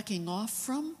we're backing off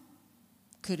from,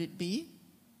 could it be?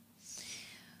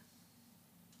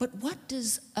 But what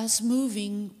does us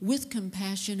moving with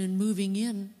compassion and moving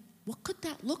in, what could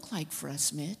that look like for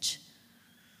us, Mitch?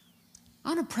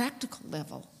 On a practical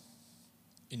level.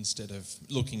 Instead of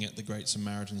looking at the Great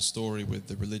Samaritan story with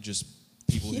the religious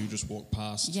people who just walk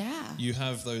past, you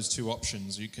have those two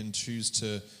options. You can choose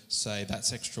to say,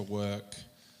 that's extra work,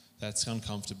 that's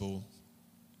uncomfortable,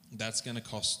 that's going to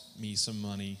cost me some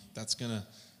money. That's going to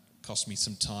cost me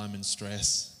some time and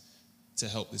stress to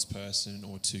help this person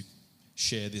or to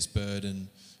share this burden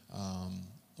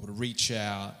or to reach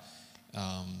out.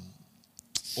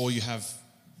 Or you have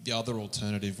the other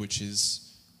alternative, which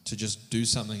is to just do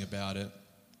something about it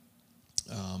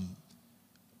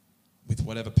with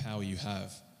whatever power you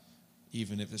have,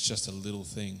 even if it's just a little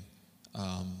thing,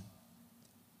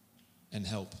 and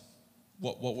help.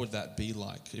 What would that be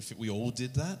like if we all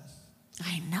did that?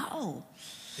 I know.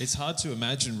 It's hard to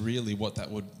imagine really what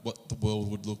the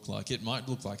world would look like. It might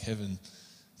look like heaven,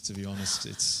 to be honest.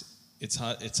 It's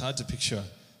hard to picture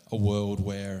a world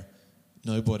where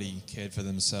nobody cared for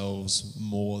themselves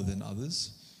more than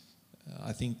others.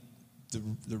 I think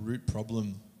the root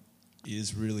problem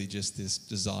is really just this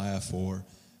desire for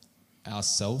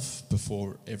ourself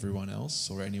before everyone else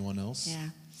or anyone else. Yeah.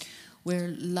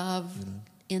 Where love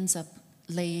ends up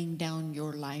laying down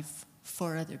your life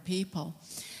for other people.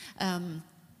 I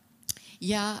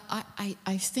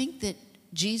think that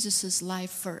Jesus'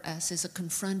 life for us is a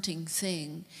confronting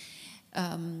thing.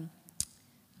 I'm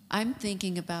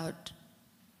thinking about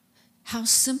how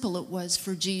simple it was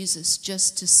for Jesus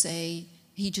just to say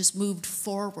he just moved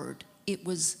forward. It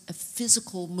was a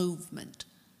physical movement.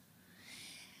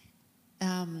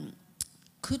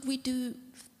 Could we do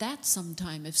that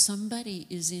sometime if somebody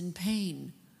is in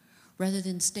pain rather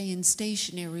than staying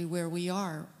stationary where we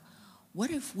are?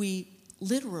 What if we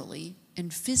literally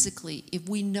and physically, if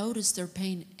we notice their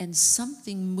pain and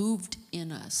something moved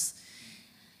in us?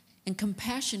 And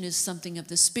compassion is something of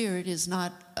the Spirit, is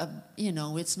not,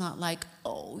 it's not like,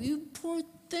 oh, you poor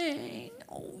thing.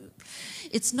 Oh.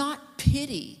 It's not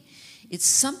pity. It's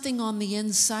something on the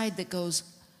inside that goes,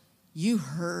 you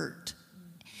hurt.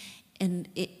 And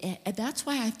that's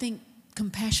why I think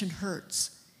compassion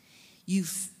hurts. You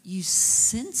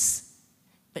sense,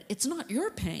 but it's not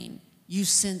your pain. You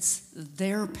sense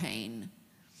their pain.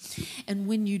 And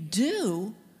when you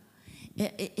do,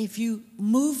 if you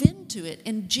move into it,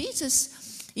 and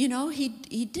Jesus,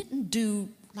 he didn't do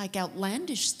like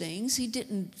outlandish things. He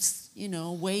didn't,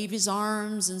 wave his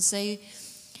arms and say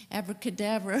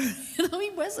abracadabra.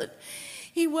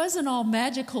 He wasn't all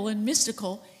magical and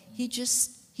mystical. He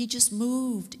just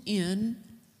moved in,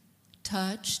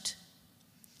 touched.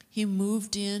 He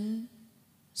moved in,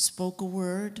 spoke a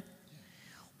word.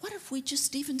 What if we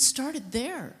just even started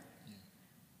there?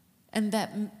 And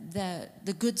that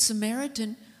the Good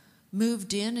Samaritan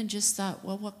moved in and just thought,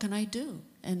 well, what can I do?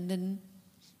 And then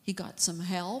he got some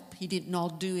help. He didn't all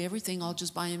do everything all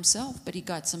just by himself, but he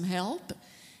got some help.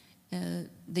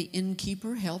 The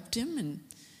innkeeper helped him, and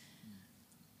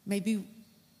maybe,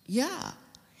 yeah.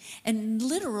 And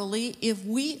literally, if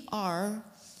we are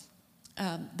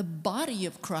the body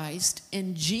of Christ,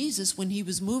 and Jesus, when he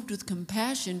was moved with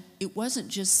compassion, it wasn't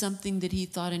just something that he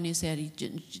thought in his head. He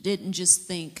didn't just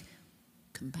think,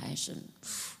 compassion.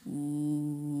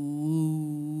 Ooh,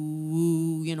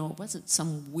 it wasn't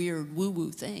some weird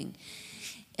woo-woo thing.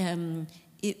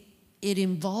 It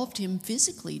involved him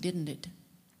physically, didn't it?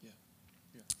 Yeah.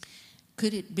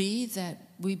 Could it be that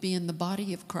we be in the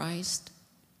body of Christ,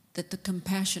 that the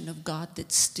compassion of God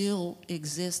that still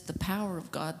exists, the power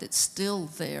of God that's still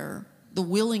there, the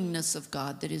willingness of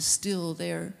God that is still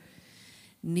there,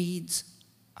 needs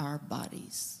our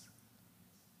bodies?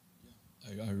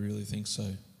 I really think so.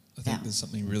 I think there's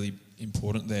something really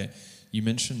important there. You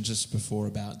mentioned just before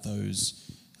about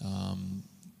those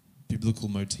biblical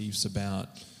motifs about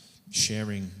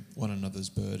sharing one another's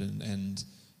burden, and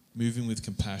moving with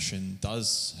compassion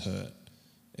does hurt.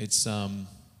 It's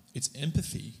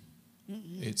empathy.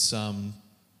 Mm-hmm. It's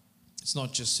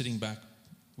not just sitting back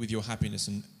with your happiness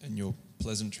and your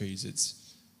pleasantries.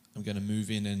 It's, I'm going to move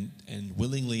in and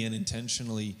willingly and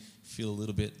intentionally feel a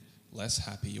little bit less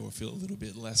happy or feel a little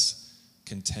bit less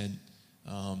content,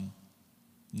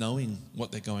 knowing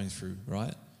what they're going through,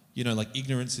 right? Like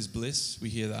ignorance is bliss. We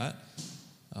hear that.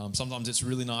 Sometimes it's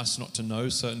really nice not to know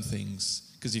certain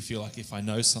things, because you feel like if I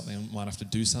know something, I might have to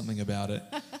do something about it.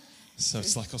 So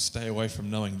it's like I'll stay away from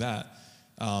knowing that.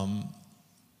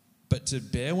 But to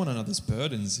bear one another's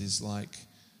burdens is like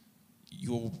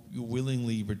you're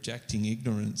willingly rejecting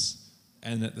ignorance,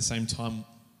 and at the same time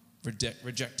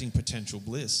rejecting potential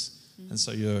bliss. And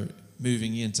so you're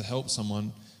moving in to help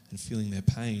someone and feeling their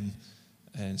pain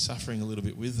and suffering a little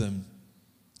bit with them.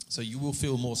 So you will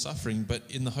feel more suffering, but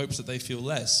in the hopes that they feel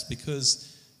less,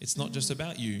 because it's not just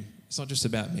about you. It's not just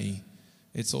about me.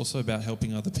 It's also about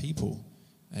helping other people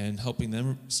and helping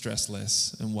them stress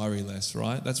less and worry less,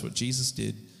 right? That's what Jesus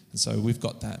did. And so we've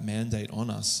got that mandate on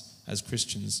us as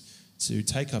Christians to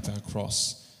take up our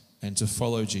cross and to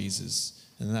follow Jesus.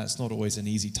 And that's not always an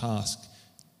easy task.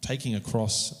 taking a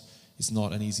cross is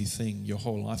not an easy thing. Your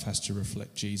whole life has to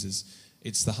reflect Jesus.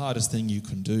 It's the hardest thing you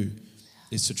can do,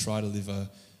 is to try to live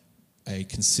a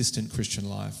consistent Christian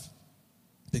life,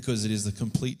 because it is the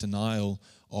complete denial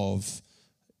of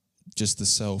just the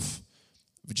self.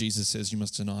 Jesus says, you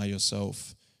must deny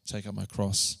yourself, take up my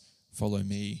cross, follow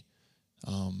me.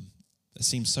 It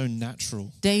seems so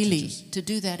natural. Daily, to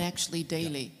do that actually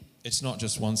daily. Yeah. It's not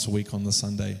just once a week on the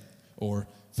Sunday or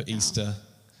for Easter.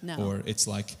 No. Or it's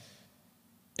like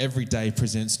every day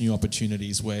presents new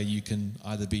opportunities where you can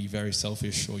either be very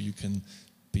selfish or you can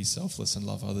be selfless and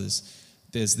love others.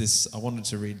 There's this, I wanted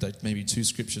to read like maybe 2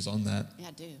 scriptures on that. Yeah,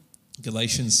 I do.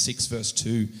 Galatians 6 verse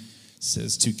 2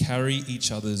 says, to carry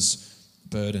each other's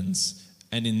burdens,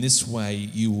 and in this way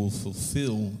you will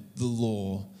fulfill the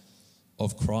law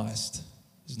of Christ.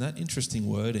 Isn't that interesting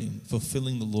wording?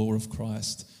 Fulfilling the law of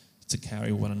Christ, to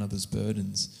carry one another's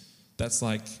burdens. That's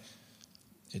like,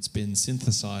 it's been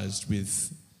synthesized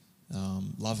with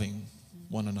loving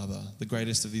one another. The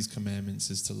greatest of these commandments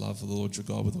is to love the Lord your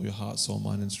God with all your heart, soul,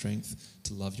 mind, and strength,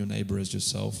 to love your neighbor as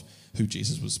yourself, who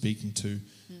Jesus was speaking to.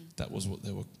 That was what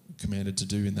they were commanded to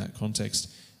do in that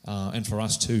context. And for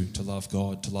us too, to love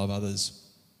God, to love others.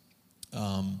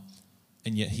 And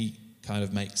yet he kind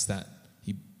of makes that,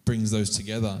 he brings those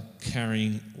together.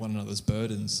 Carrying one another's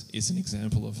burdens is an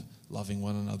example of loving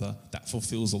one another. That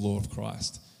fulfills the law of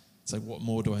Christ. It's like, what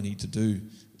more do I need to do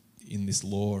in this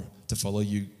law to follow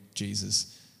you,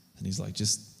 Jesus? And he's like,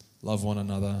 just love one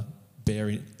another,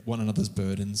 bear one another's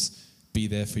burdens, be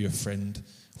there for your friend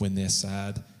when they're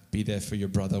sad, be there for your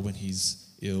brother when he's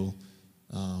ill,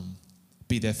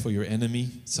 be there for your enemy,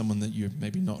 someone that you're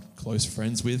maybe not close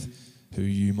friends with, who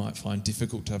you might find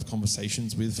difficult to have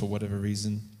conversations with for whatever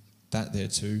reason. That there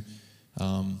too.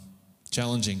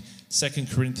 Challenging. 2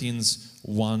 Corinthians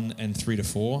 1 and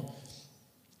 3-4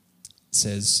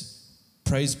 says,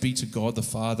 praise be to God, the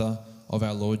Father of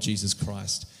our Lord Jesus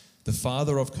Christ, the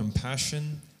Father of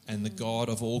compassion and the God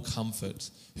of all comfort,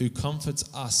 who comforts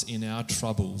us in our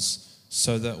troubles,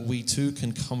 so that we too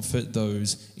can comfort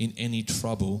those in any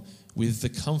trouble with the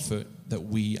comfort that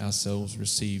we ourselves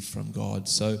receive from God.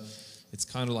 So it's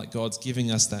kind of like God's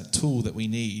giving us that tool that we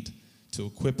need to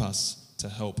equip us to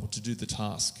help or to do the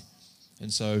task.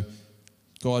 And so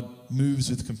God moves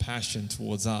with compassion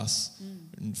towards us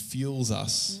and fuels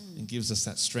us and gives us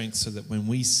that strength, so that when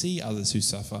we see others who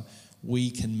suffer,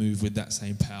 we can move with that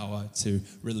same power to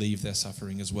relieve their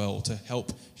suffering as well, to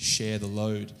help share the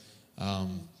load.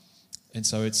 And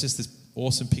so it's just this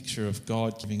awesome picture of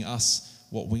God giving us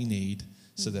what we need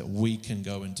so that we can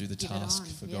go and do the task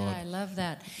for God. Yeah, I love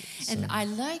that. And I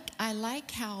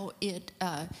like how it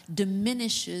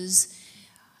diminishes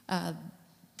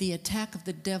the attack of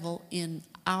the devil in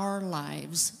our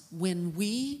lives when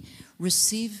we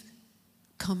receive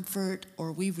comfort,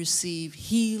 or we receive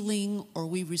healing, or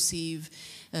we receive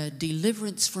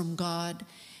deliverance from God.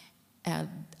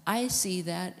 I see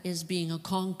that as being a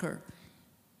conquer.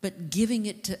 But giving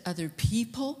it to other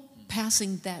people,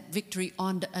 passing that victory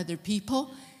on to other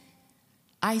people,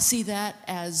 I see that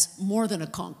as more than a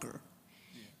conquer.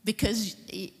 Because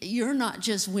you're not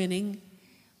just winning,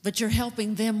 but you're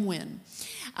helping them win.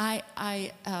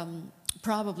 I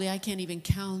can't even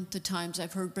count the times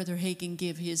I've heard Brother Hagin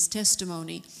give his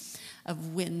testimony of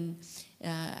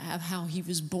of how he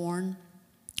was born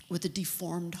with a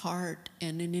deformed heart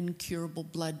and an incurable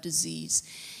blood disease.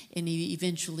 And he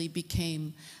eventually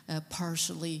became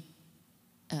partially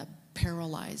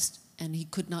paralyzed, and he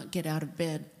could not get out of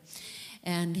bed.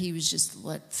 And he was just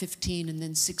 15 and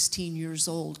then 16 years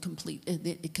old,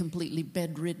 completely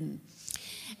bedridden,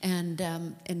 and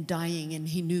dying. And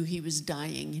he knew he was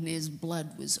dying, and his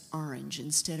blood was orange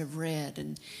instead of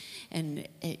red. And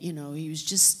he was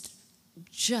just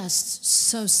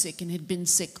so sick, and had been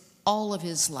sick all of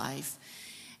his life.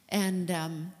 And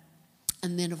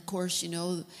then, of course,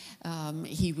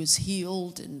 he was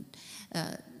healed, and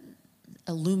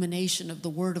illumination of the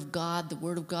Word of God. The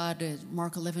Word of God,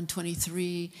 Mark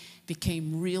 11:23,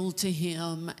 became real to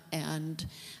him, and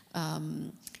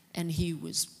he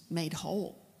was made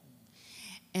whole.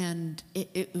 And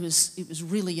it was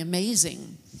really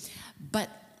amazing. But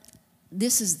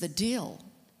this is the deal.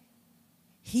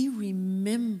 He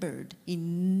remembered, he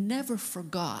never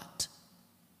forgot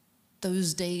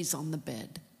those days on the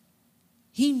bed.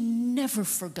 He never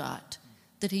forgot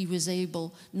that he was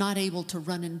not able to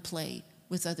run and play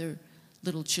with other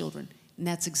little children. And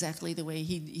that's exactly the way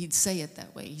he'd say it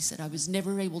that way. He said, I was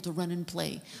never able to run and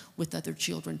play with other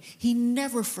children. He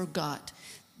never forgot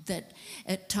that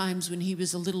at times when he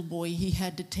was a little boy, he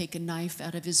had to take a knife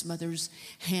out of his mother's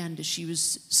hand as she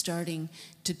was starting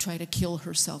to try to kill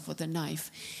herself with a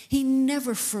knife. He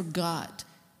never forgot.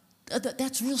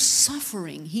 That's real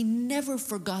suffering. He never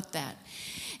forgot that.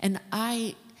 And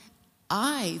I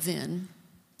then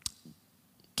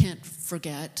can't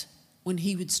forget when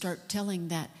he would start telling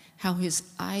that, how his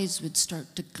eyes would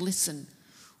start to glisten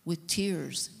with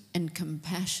tears and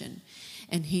compassion.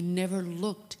 And he never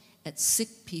looked at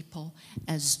sick people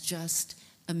as just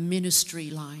a ministry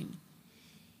line.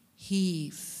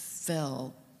 He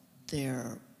felt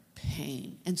their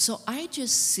pain. And so I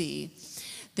just see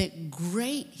that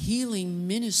great healing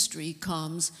ministry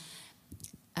comes,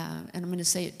 and I'm going to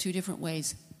say it two different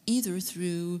ways, either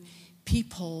through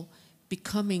people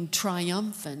becoming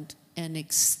triumphant and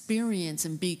experience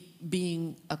and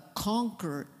being a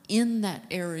conqueror in that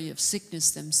area of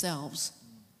sickness themselves.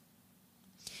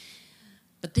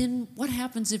 But then what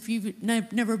happens if you've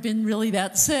never been really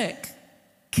that sick?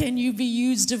 Can you be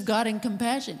used of God in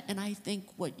compassion? And I think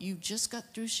what you just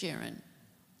got through sharing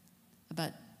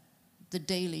about the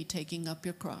daily taking up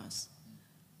your cross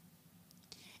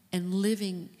and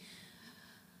living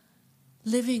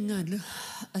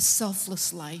a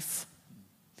selfless life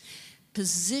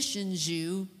positions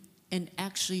you and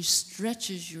actually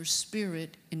stretches your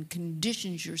spirit and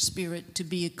conditions your spirit to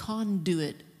be a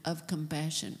conduit of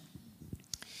compassion.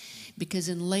 Because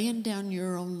in laying down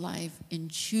your own life, in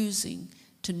choosing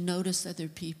to notice other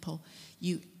people,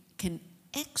 you can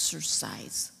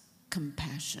exercise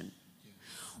compassion,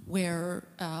 where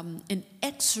and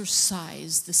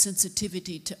exercise the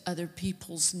sensitivity to other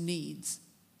people's needs,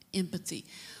 empathy,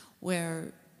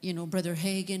 where, you know, Brother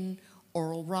Hagin,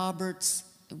 Oral Roberts,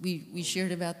 we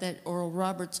shared about that. Oral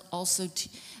Roberts also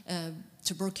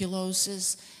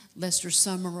tuberculosis, Lester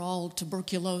Summerall,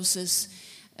 tuberculosis,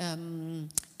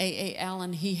 A.A.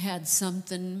 Allen, he had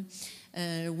something,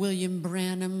 William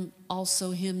Branham,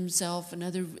 also himself, and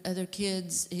other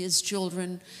kids, his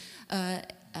children,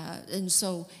 and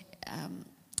so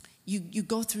you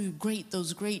go through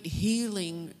those great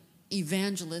healing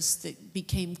evangelists that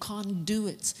became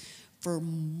conduits for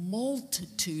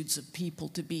multitudes of people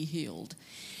to be healed,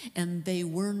 and they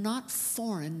were not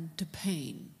foreign to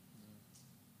pain.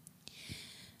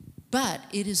 But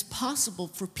it is possible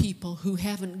for people who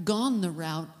haven't gone the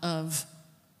route of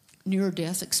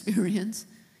near-death experience,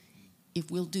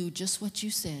 if we'll do just what you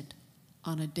said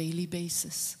on a daily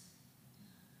basis.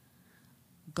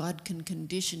 God can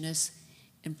condition us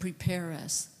and prepare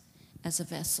us as a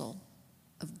vessel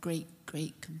of great,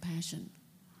 great compassion.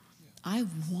 I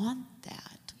want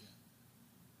that.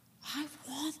 I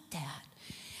want that.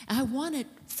 I want it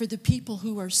for the people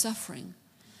who are suffering.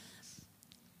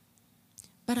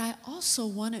 But I also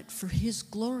want it for His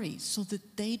glory, so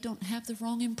that they don't have the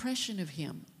wrong impression of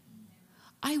Him.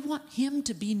 I want Him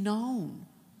to be known.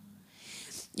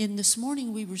 And this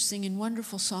morning we were singing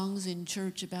wonderful songs in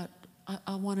church about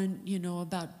I want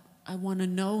to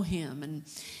know Him,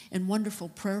 and wonderful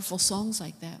prayerful songs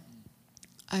like that.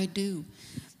 I do.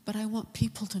 But I want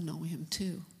people to know Him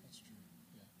too. That's true.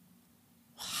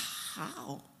 Yeah.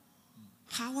 How?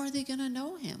 How are they going to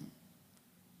know Him?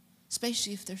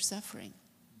 Especially if they're suffering.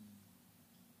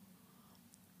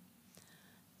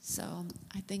 So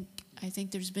I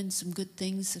think there's been some good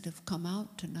things that have come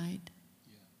out tonight.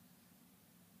 Yeah.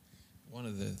 One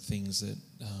of the things that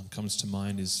comes to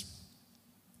mind is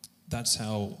that's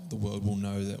how the world will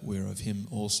know that we're of Him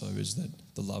also, is that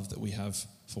the love that we have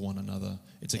for one another.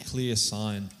 It's a clear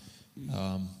sign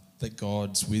that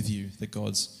God's with you, that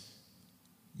God's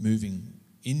moving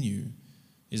in you,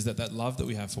 is that love that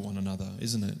we have for one another,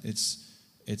 isn't it?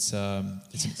 It's an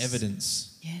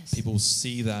evidence. Yes. People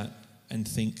see that and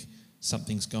think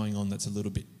something's going on that's a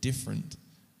little bit different.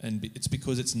 And it's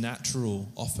because it's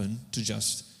natural often to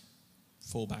just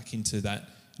fall back into that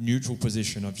neutral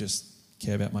position of just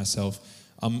care about myself.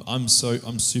 I'm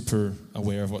super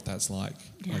aware of what that's like.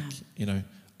 Yeah. Like, you know,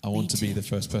 I want to be too. the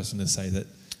first person to say that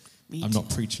I'm not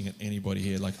preaching at anybody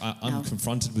here. Like I'm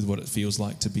confronted with what it feels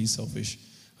like to be selfish.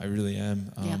 I really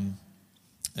am.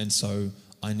 And so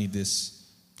I need this.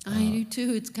 I do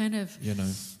too. It's kind of, you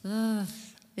know,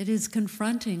 it is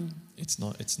confronting. It's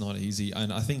not easy.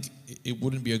 And I think it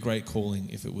wouldn't be a great calling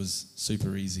if it was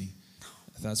super easy.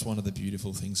 That's one of the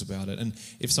beautiful things about it. And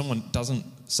if someone doesn't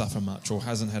suffer much or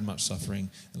hasn't had much suffering,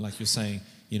 and like you're saying,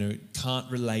 you know, can't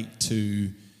relate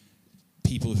to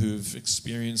people who've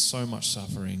experienced so much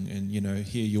suffering, and, you know,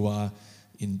 here you are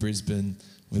in Brisbane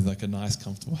with like a nice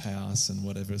comfortable house and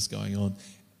whatever's going on,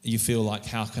 you feel like,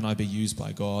 how can I be used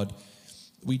by God?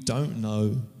 We don't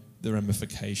know the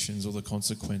ramifications or the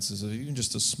consequences of even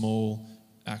just a small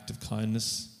act of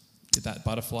kindness that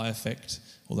butterfly effect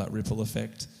or that ripple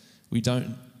effect. We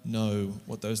don't know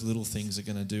what those little things are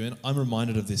going to do. And I'm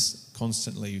reminded of this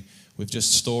constantly with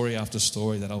just story after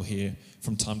story that I'll hear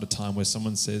from time to time where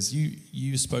someone says,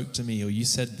 you spoke to me, or you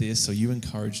said this, or you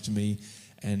encouraged me,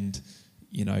 and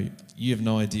you know, you have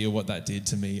no idea what that did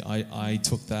to me. I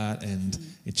took that and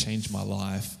it changed my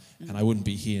life, and I wouldn't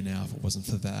be here now if it wasn't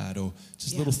for that, or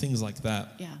just little things like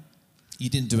that. Yeah. You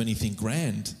didn't do anything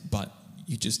grand, but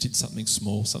you just did something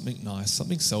small, something nice,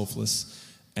 something selfless,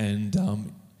 and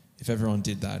if everyone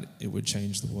did that, it would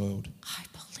change the world. I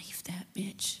believe that,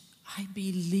 Mitch. I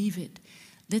believe it.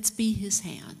 Let's be his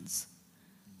hands.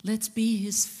 Let's be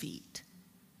his feet.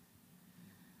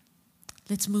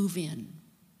 Let's move in.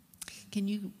 Can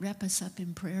you wrap us up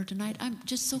in prayer tonight? I'm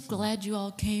just so glad you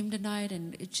all came tonight,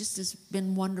 and it just has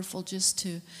been wonderful just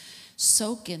to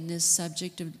soak in this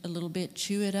subject a little bit,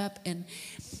 chew it up. And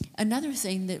another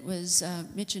thing that was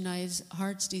Mitch and I's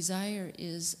heart's desire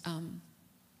is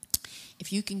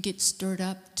if you can get stirred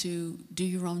up to do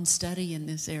your own study in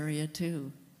this area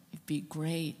too, it'd be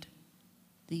great.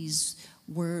 These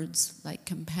words like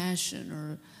compassion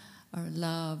or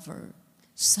love or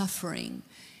suffering,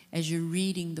 as you're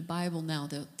reading the Bible now,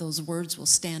 those words will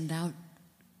stand out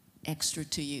extra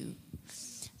to you.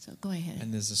 So go ahead.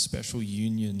 And there's a special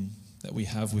union that we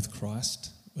have with Christ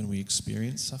when we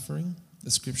experience suffering. The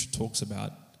scripture talks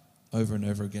about over and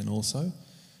over again also.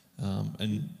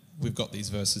 And we've got these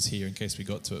verses here in case we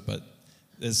got to it, but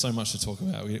there's so much to talk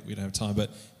about. We don't have time.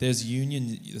 But there's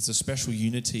union. There's a special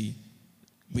unity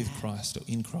with Christ or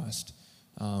in Christ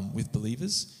with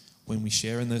believers when we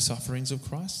share in those sufferings of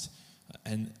Christ.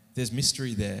 And there's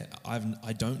mystery there.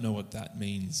 I don't know what that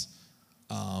means.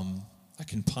 I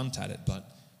can punt at it, but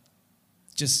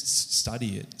just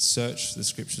study it, search the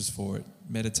scriptures for it,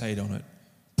 meditate on it,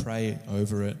 pray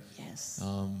over it. Yes.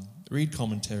 Read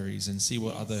commentaries and see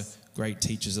what other great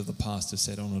teachers of the past have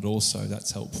said on it also.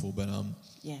 That's helpful. But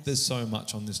there's so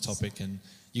much on this topic, and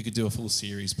you could do a full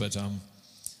series, but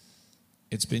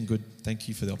it's been good. Thank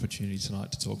you for the opportunity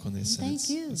tonight to talk on this. Thank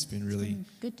you. It's been really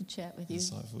good to chat with you.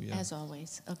 Insightful, yeah. As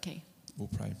always. Okay. We'll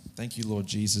pray. Thank you, Lord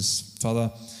Jesus. Father,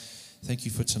 thank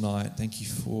you for tonight. Thank you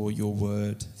for your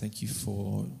word. Thank you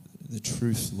for the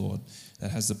truth, Lord,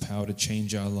 that has the power to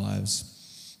change our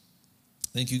lives.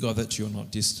 Thank you, God, that you're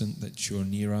not distant, that you're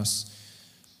near us.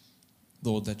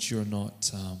 Lord, that you're not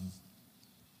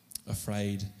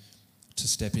afraid to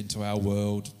step into our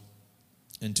world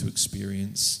and to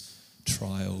experience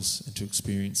trials and to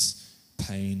experience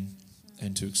pain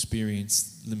and to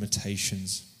experience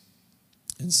limitations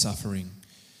and suffering.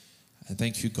 And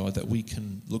thank you, God, that we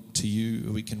can look to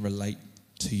you, we can relate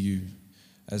to you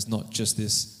as not just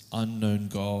this unknown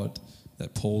God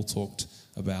that Paul talked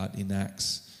about in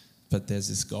Acts, but there's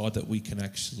this God that we can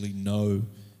actually know,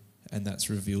 and that's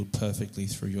revealed perfectly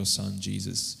through your Son,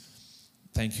 Jesus.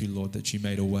 Thank you, Lord, that you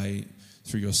made a way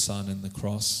through your Son and the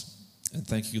cross. And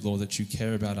thank you, Lord, that you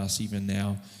care about us even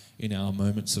now in our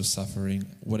moments of suffering,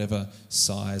 whatever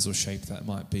size or shape that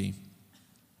might be.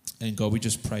 And God, we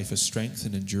just pray for strength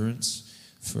and endurance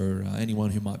for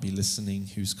anyone who might be listening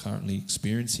who's currently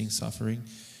experiencing suffering.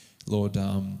 Lord,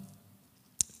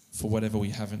 for whatever we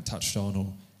haven't touched on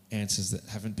or answers that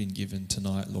haven't been given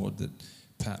tonight, Lord, that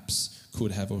perhaps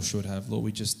could have or should have. Lord,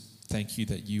 we just thank you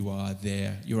that you are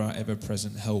there. You're our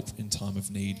ever-present help in time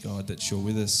of need, God, that you're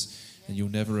with us and you'll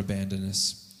never abandon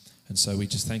us. And so we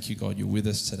just thank you, God, you're with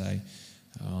us today.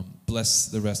 Bless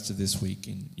the rest of this week.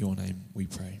 In your name we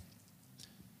pray.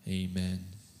 Amen.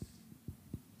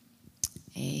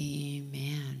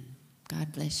 Amen.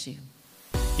 God bless you.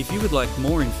 If you would like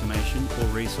more information or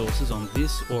resources on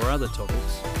this or other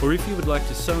topics, or if you would like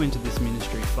to sow into this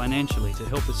ministry financially to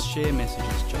help us share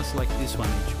messages just like this one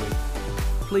each week,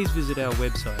 please visit our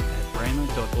website at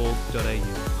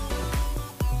rhema.org.au.